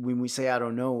I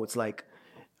don't know, it's like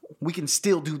we can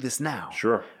still do this now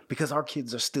Sure. because our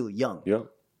kids are still young. Yeah.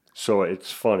 So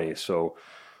it's funny. So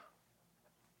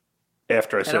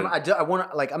after I said, And I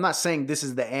want to, like, I'm not saying this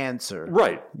is the answer,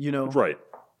 right, you know? right.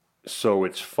 So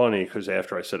it's funny because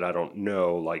after I said I don't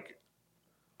know, like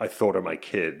I thought of my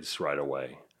kids right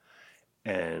away,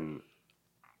 and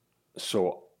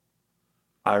so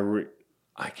I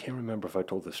can't remember if I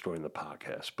told this story in the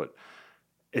podcast, but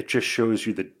it just shows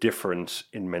you the difference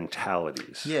in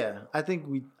mentalities. Yeah, I think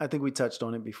we touched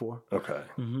on it before. Okay.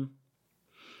 Mm-hmm.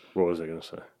 What was I going to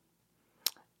say?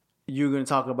 You're going to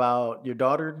talk about your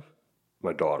daughter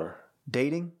My daughter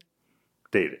dating?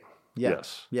 dating. Yeah.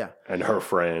 Yes. Yeah. And her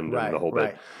friend Right, and the whole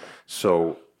right. bit.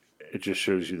 So it just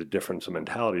shows you the difference in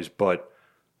mentalities. But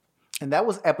And that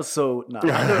was episode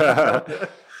 9.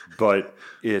 but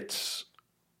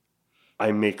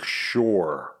I make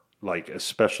sure, like,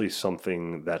 especially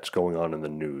something that's going on in the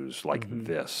news like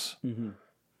this,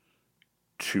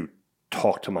 to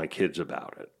talk to my kids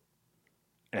about it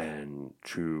and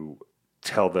to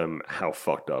tell them how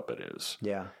fucked up it is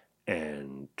Yeah.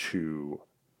 and to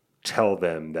tell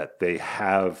them that they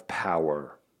have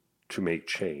power to make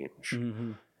change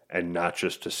and not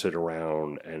just to sit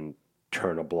around and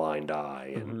turn a blind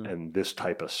eye and this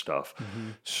type of stuff.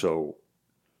 So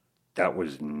that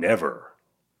was never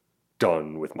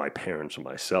done with my parents and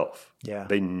myself. Yeah.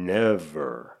 They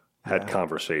never had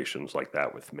conversations like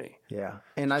that with me. Yeah.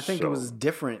 And I think it was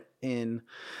different in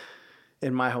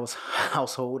my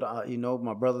household. You know,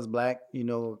 my brother's black, you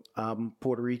know, I'm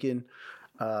Puerto Rican.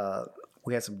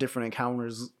 We had some different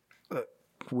encounters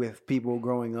with people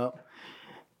growing up.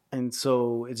 And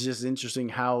so it's just interesting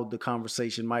how the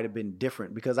conversation might have been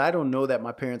different, because I don't know that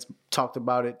my parents talked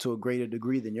about it to a greater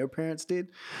degree than your parents did,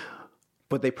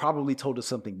 but they probably told us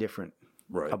something different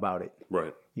about it,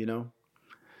 Right. you know?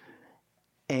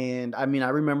 And I mean, I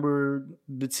remember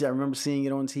seeing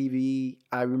it on TV.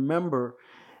 I remember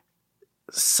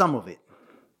some of it,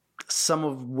 some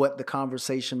of what the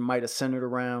conversation might have centered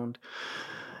around,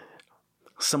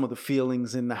 some of the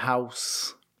feelings in the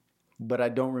house, but I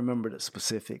don't remember the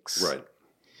specifics. Right.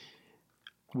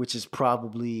 Which is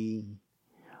probably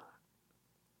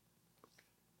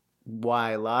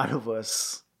why a lot of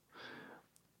us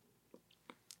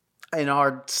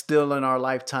still in our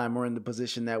lifetime are in the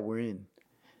position that we're in.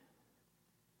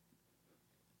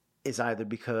 Is either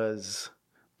because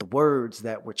the words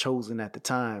that were chosen at the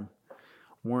time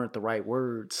weren't the right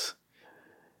words.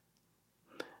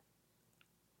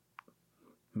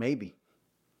 Maybe.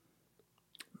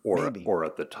 Or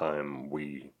at the time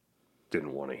we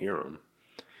didn't want to hear them.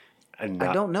 And not,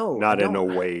 I don't know. Not in a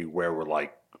way where we're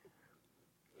like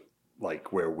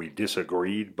where we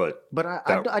disagreed, but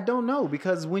I don't know,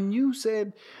 because when you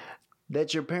said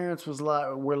that your parents were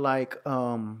like,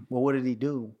 well, what did he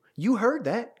do? You heard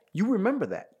that. You remember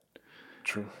that.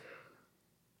 True.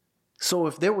 So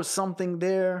if there was something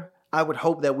there, I would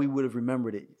hope that we would have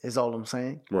remembered it, is all I'm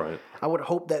saying. Right. I would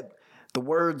hope that the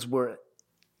words were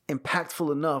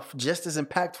impactful enough, just as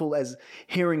impactful as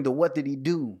hearing the what did he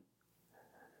do.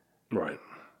 Right.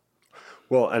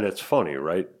 Well, and it's funny,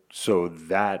 right? So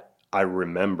that I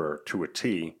remember to a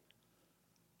T,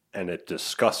 and it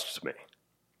disgusts me,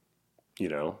 you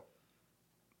know,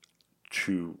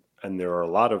 and there are a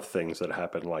lot of things that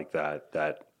happen like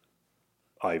that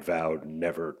I vowed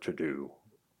never to do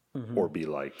or be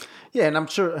like. Yeah, and I'm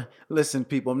sure, listen,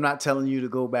 people, I'm not telling you to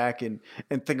go back and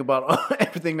think about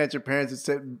everything that your parents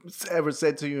have ever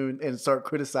said to you and start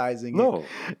criticizing No.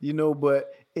 it, you know, but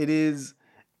it's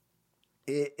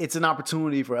an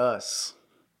opportunity for us.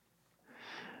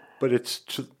 But it's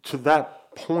to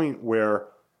that point where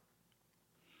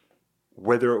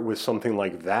whether it was something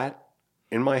like that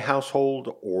in my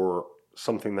household or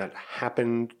something that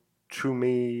happened to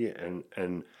me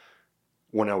and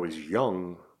when I was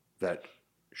young that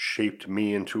shaped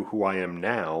me into who I am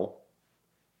now,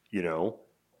 you know,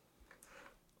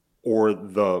 or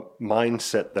the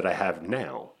mindset that I have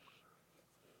now,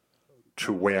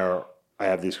 to where I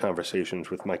have these conversations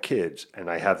with my kids and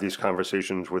I have these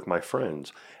conversations with my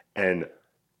friends, and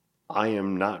I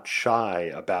am not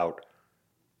shy about,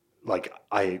 like,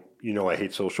 I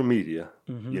hate social media,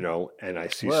 you know, and I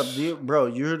see. Well, bro,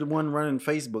 you're the one running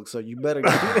Facebook, so you better.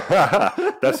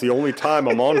 That's the only time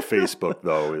I'm on Facebook,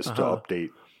 though, is to update,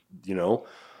 you know.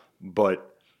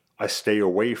 But I stay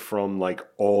away from, like,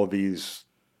 all these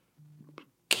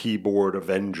keyboard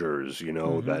Avengers, you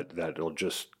know, that'll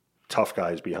just tough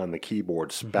guys behind the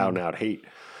keyboard spouting out hate.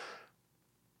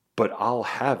 But I'll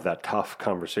have that tough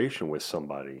conversation with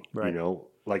somebody, Right.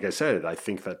 Like I said, I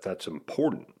think that that's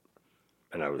important.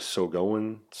 And I was so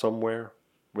going somewhere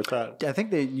with that. I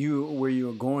think that where you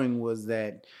were going was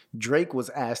that Drake was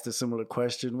asked a similar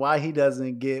question, why he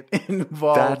doesn't get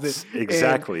involved That's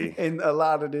exactly. in a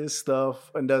lot of this stuff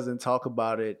and doesn't talk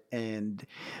about it. And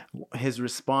his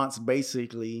response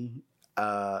basically,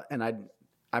 and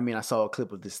I saw a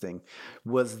clip of this thing,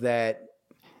 was that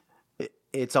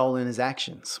it's all in his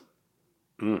actions.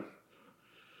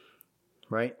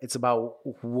 Right? It's about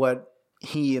what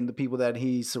he and the people that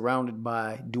he's surrounded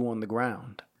by do on the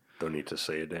ground. Don't need to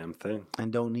say a damn thing.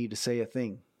 And don't need to say a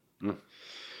thing.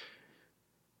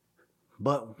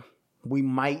 But we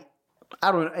might,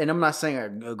 and I'm not saying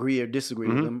I agree or disagree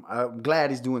with him. I'm glad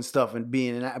he's doing stuff and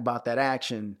being about that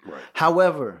action. Right.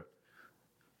 However,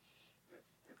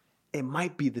 it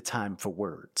might be the time for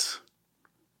words.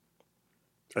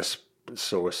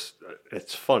 So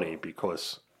it's funny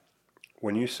because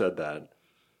when you said that,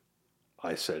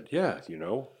 I said, yeah, he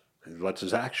lets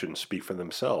his actions speak for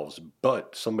themselves.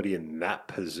 But somebody in that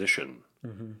position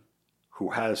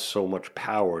who has so much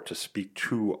power to speak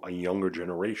to a younger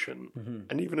generation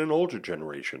and even an older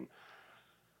generation,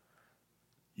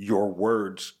 your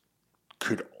words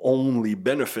could only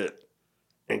benefit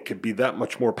and could be that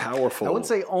much more powerful. I wouldn't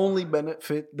say only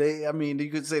benefit. You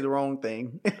could say the wrong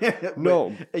thing.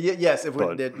 No. Yes,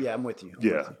 I'm with you.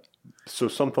 Yeah. So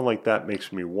something like that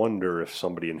makes me wonder if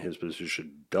somebody in his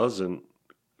position doesn't,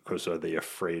 because are they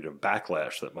afraid of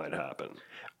backlash that might happen?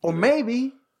 Or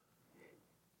maybe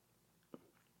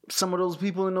some of those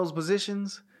people in those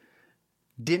positions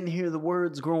didn't hear the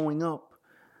words growing up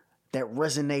that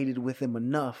resonated with them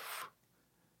enough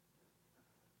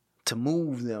to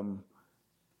move them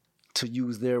to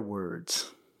use their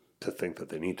words. To think that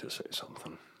they need to say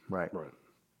something. Right.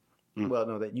 Mm. Well,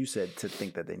 no, that you said to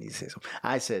think that they need to say something.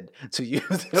 I said to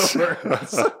use their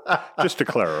words. Just to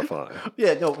clarify.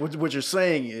 Yeah, no, what you're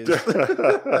saying is...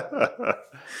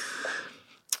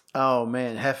 Oh,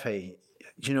 man, Hefe,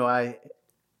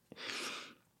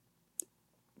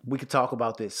 we could talk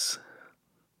about this.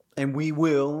 And we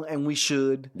will, and we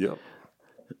should. Yep.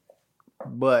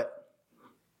 But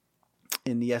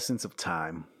in the essence of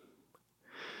time,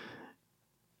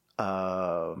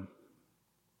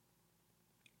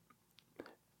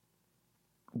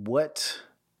 what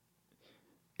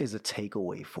is a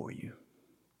takeaway for you?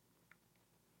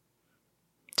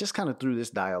 Just kind of through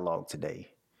this dialogue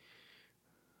today.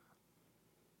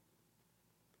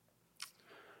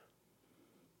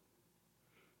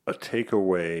 A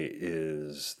takeaway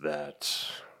is that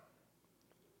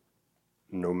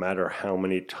no matter how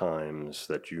many times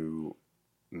that you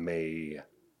may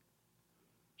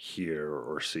hear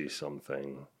or see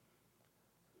something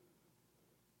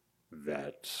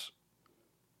that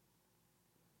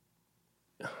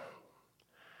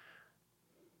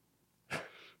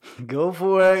Go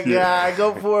for it, guy.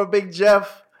 Go for it, Big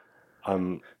Jeff.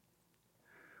 Your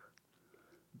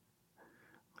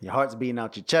heart's beating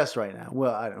out your chest right now.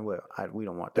 Well, we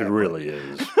don't want that. It really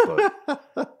is.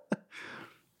 But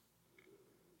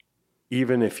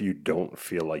even if you don't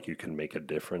feel like you can make a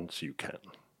difference, you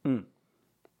can.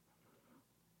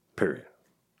 Period.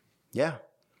 Yeah.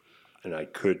 And I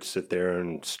could sit there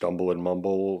and stumble and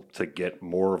mumble to get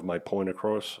more of my point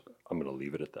across. I'm going to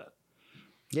leave it at that.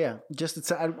 Yeah.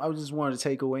 I just wanted to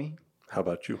take away. How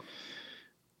about you?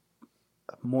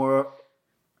 More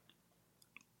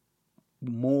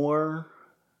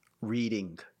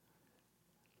reading.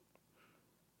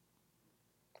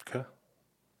 Okay.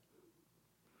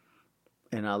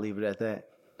 And I'll leave it at that.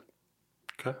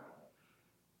 Okay.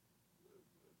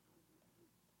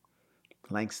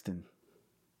 Langston.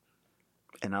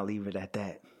 And I'll leave it at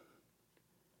that.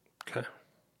 Okay.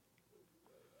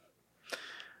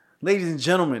 Ladies and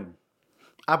gentlemen,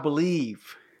 I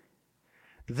believe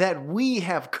that we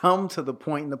have come to the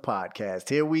point in the podcast.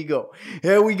 Here we go.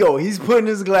 He's putting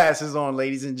his glasses on,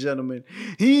 ladies and gentlemen.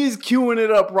 He's queuing it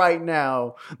up right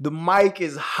now. The mic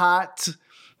is hot.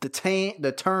 The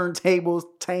turntables.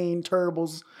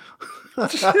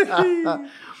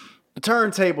 The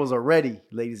turntables are ready,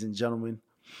 ladies and gentlemen.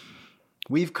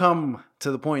 We've come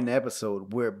to the point in the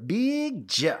episode where Big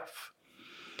Jeff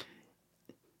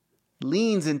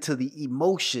leans into the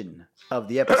emotion of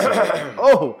the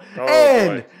episode.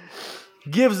 And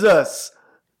gives us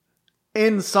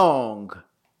in song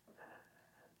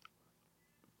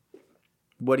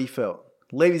what he felt.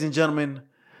 Ladies and gentlemen,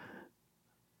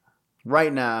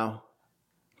 right now,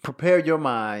 prepare your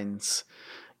minds.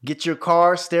 Get your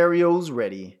car stereos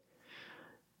ready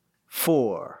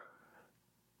for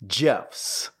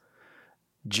Jeff's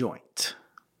joint.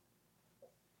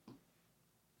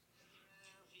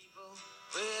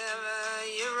 Wherever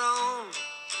you roam,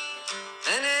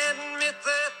 and admit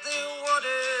that the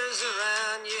waters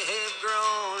around you have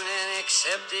grown, and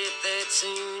accept it that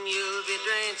soon you'll be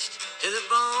drenched to the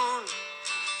bone.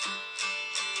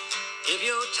 If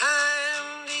your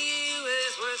time to you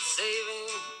is worth saving.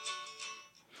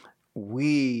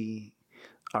 We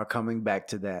are coming back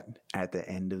to that at the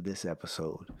end of this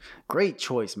episode. Great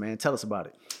choice, man. Tell us about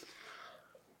it.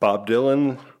 Bob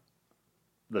Dylan,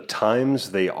 The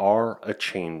Times They Are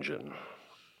A-Changin'.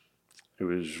 It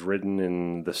was written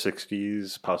in the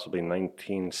 60s, possibly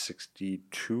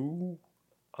 1962.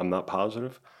 I'm not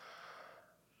positive.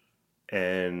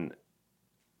 And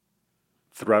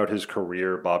throughout his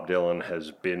career, Bob Dylan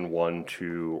has been one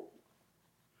to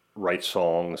write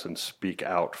songs and speak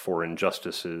out for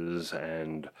injustices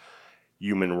and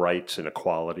human rights and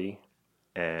equality.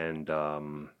 And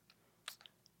so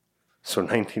in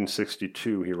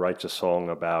 1962, he writes a song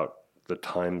about the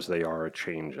times they are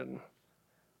a-changin',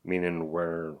 meaning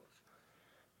we're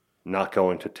not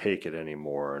going to take it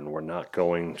anymore, and we're not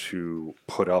going to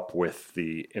put up with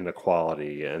the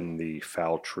inequality and the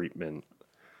foul treatment.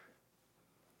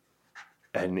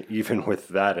 And even with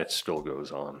that, it still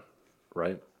goes on,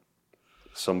 right?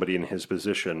 Somebody in his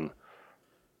position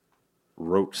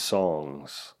wrote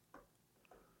songs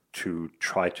to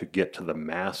try to get to the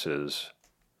masses,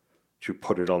 to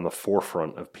put it on the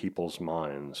forefront of people's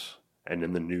minds and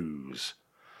in the news.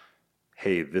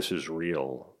 Hey, this is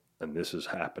real and this is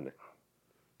happening.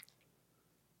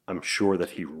 I'm sure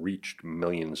that he reached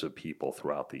millions of people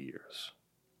throughout the years,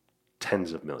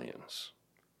 tens of millions.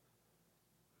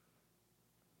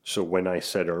 So when I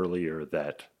said earlier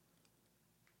that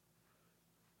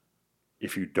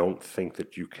if you don't think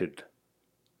that you could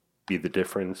be the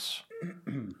difference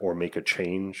or make a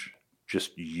change,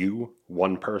 just you,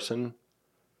 one person,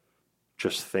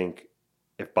 just think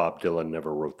if Bob Dylan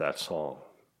never wrote that song,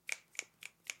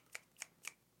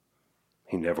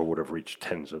 he never would have reached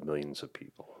tens of millions of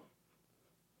people.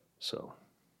 So,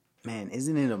 man,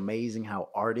 isn't it amazing how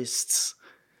artists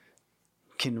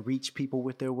can reach people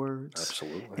with their words?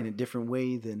 Absolutely. In a different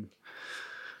way than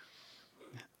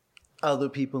other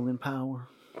people in power?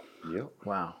 Yep.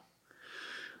 Wow.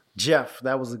 Jeff,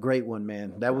 that was a great one,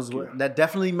 man. That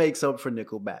definitely makes up for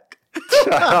Nickelback.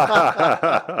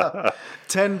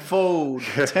 Tenfold,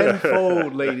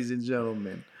 ladies and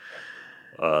gentlemen.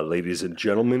 Ladies and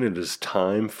gentlemen, it is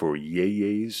time for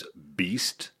Ye-Ye's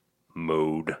Beast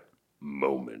Mode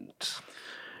Moment.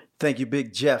 Thank you,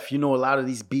 Big Jeff. You know, a lot of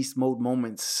these beast mode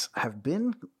moments have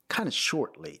been kind of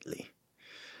short lately.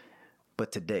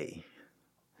 But today,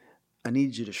 I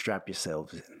need you to strap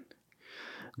yourselves in.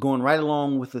 Going right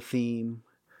along with the theme,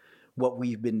 what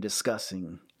we've been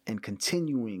discussing, and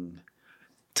continuing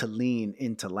to lean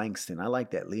into Langston. I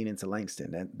like that, lean into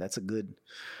Langston. That's a good,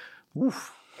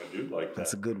 woof. I do like that.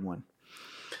 That's a good one.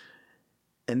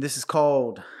 And this is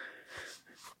called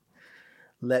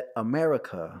Let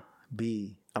America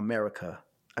Be America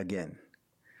Again.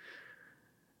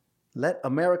 Let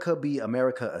America be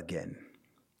America again.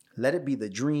 Let it be the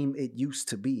dream it used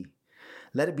to be.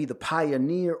 Let it be the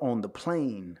pioneer on the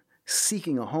plain,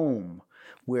 seeking a home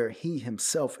where he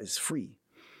himself is free.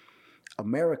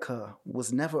 America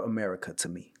was never America to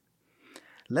me.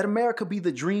 Let America be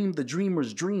the dream the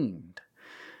dreamers dreamed.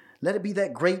 Let it be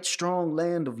that great strong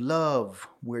land of love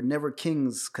where never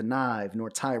kings connive nor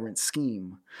tyrants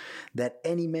scheme, that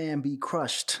any man be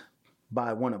crushed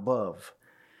by one above.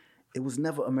 It was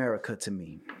never America to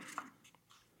me.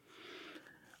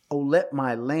 Oh, let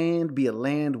my land be a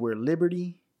land where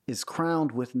liberty is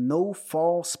crowned with no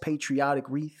false patriotic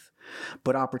wreath,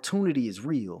 but opportunity is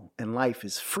real and life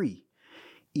is free.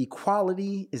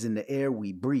 Equality is in the air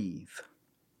we breathe.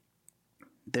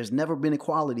 There's never been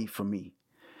equality for me,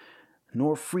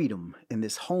 nor freedom in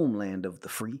this homeland of the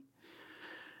free.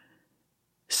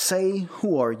 Say,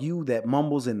 who are you that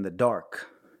mumbles in the dark?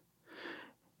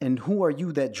 And who are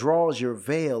you that draws your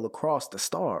veil across the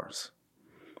stars?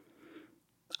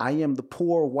 I am the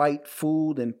poor white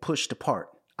fooled and pushed apart.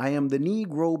 I am the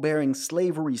Negro bearing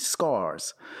slavery's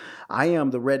scars. I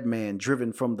am the red man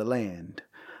driven from the land.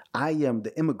 I am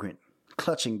the immigrant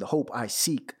clutching the hope I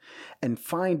seek and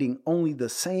finding only the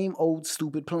same old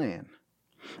stupid plan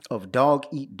of dog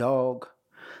eat dog,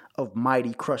 of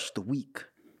mighty crush the weak.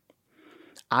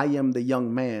 I am the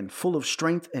young man full of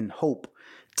strength and hope,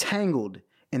 tangled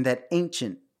in that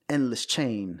ancient endless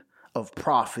chain of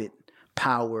profit,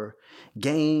 power,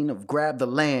 gain, of grab the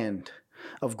land,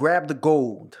 of grab the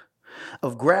gold,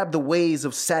 of grab the ways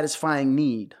of satisfying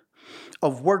need,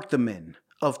 of work the men,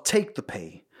 of take the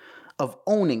pay, of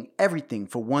owning everything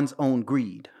for one's own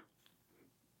greed.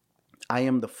 I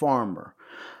am the farmer,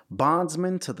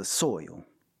 bondsman to the soil.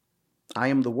 I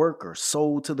am the worker,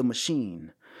 sold to the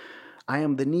machine. I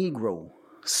am the Negro,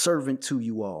 servant to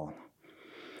you all.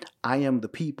 I am the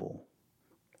people,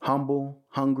 humble,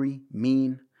 hungry,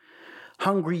 mean.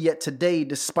 Hungry yet today,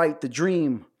 despite the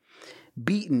dream.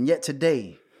 Beaten yet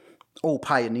today. Oh,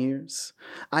 pioneers,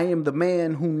 I am the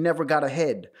man who never got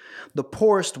ahead, the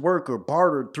poorest worker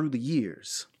bartered through the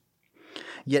years.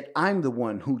 Yet I'm the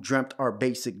one who dreamt our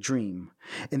basic dream.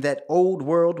 In that old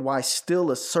world, why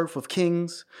still a serf of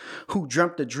kings, who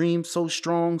dreamt a dream so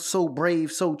strong, so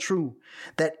brave, so true,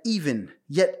 that even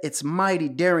yet its mighty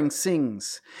daring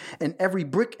sings, and every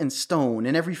brick and stone,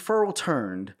 and every furrow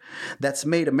turned, that's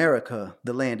made America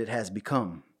the land it has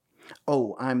become.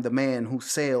 Oh, I'm the man who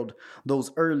sailed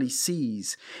those early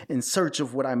seas in search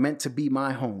of what I meant to be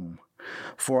my home.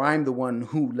 For I'm the one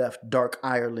who left dark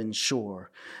Ireland's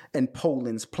shore, and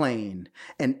Poland's plain,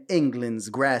 and England's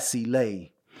grassy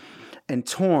lay. And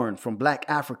torn from black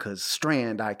Africa's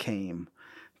strand I came,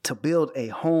 to build a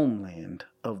homeland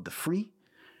of the free.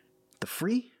 The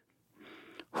free?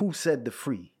 Who said the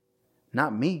free?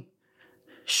 Not me.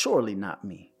 Surely not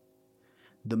me.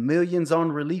 The millions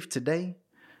on relief today,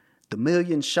 the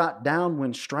millions shot down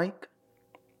when strike,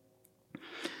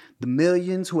 the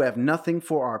millions who have nothing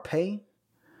for our pay,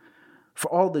 for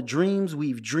all the dreams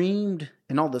we've dreamed,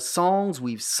 and all the songs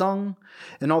we've sung,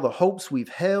 and all the hopes we've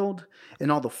held, and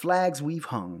all the flags we've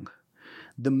hung.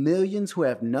 The millions who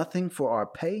have nothing for our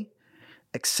pay,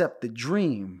 except the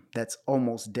dream that's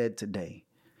almost dead today.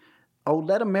 Oh,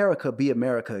 let America be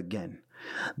America again,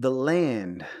 the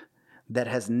land that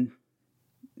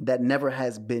never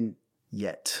has been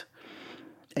yet,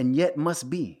 and yet must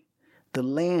be. The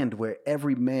land where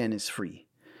every man is free.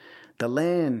 The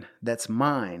land that's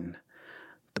mine.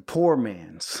 The poor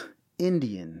man's,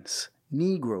 Indians,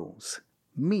 Negroes,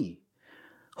 me.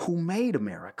 Who made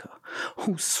America?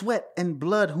 Whose sweat and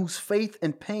blood, whose faith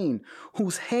and pain,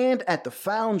 whose hand at the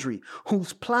foundry,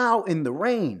 whose plow in the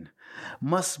rain,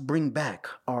 must bring back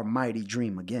our mighty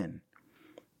dream again.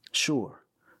 Sure,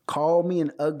 call me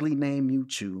an ugly name you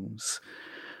choose.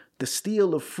 The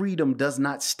steel of freedom does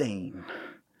not stain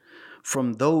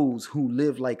from those who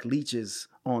live like leeches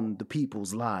on the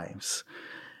people's lives.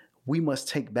 We must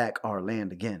take back our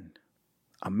land again.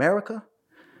 America?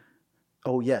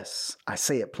 Oh yes, I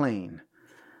say it plain.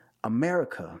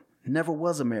 America never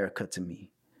was America to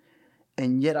me.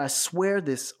 And yet I swear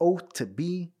this oath to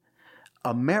be,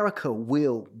 America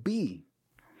will be.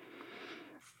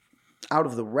 Out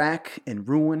of the rack and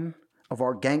ruin of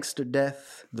our gangster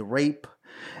death, the rape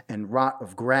and rot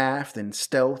of graft and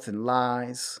stealth and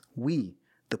lies, we,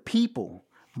 the people,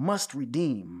 must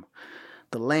redeem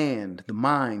the land, the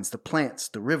mines, the plants,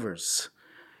 the rivers,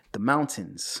 the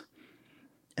mountains,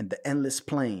 and the endless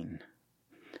plain.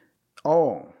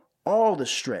 All the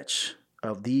stretch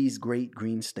of these great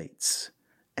green states,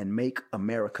 and make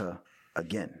America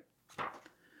again.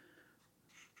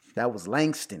 That was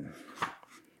Langston.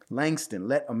 Langston,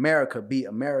 let America be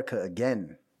America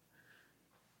again.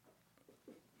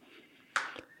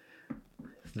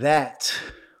 That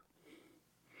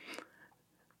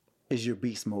is your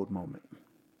beast mode moment.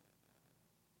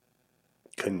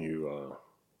 Can you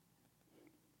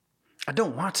I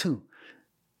don't want to.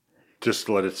 just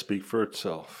let it speak for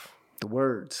itself? The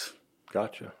words.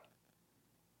 Gotcha.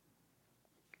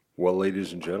 Well,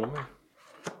 ladies and gentlemen,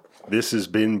 this has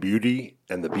been Beauty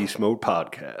and the Beast Mode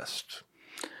Podcast.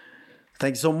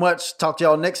 Thanks so much. Talk to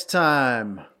y'all next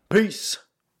time. Peace.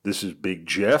 This is Big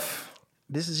Jeff.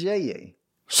 This is Yeye.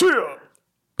 See ya!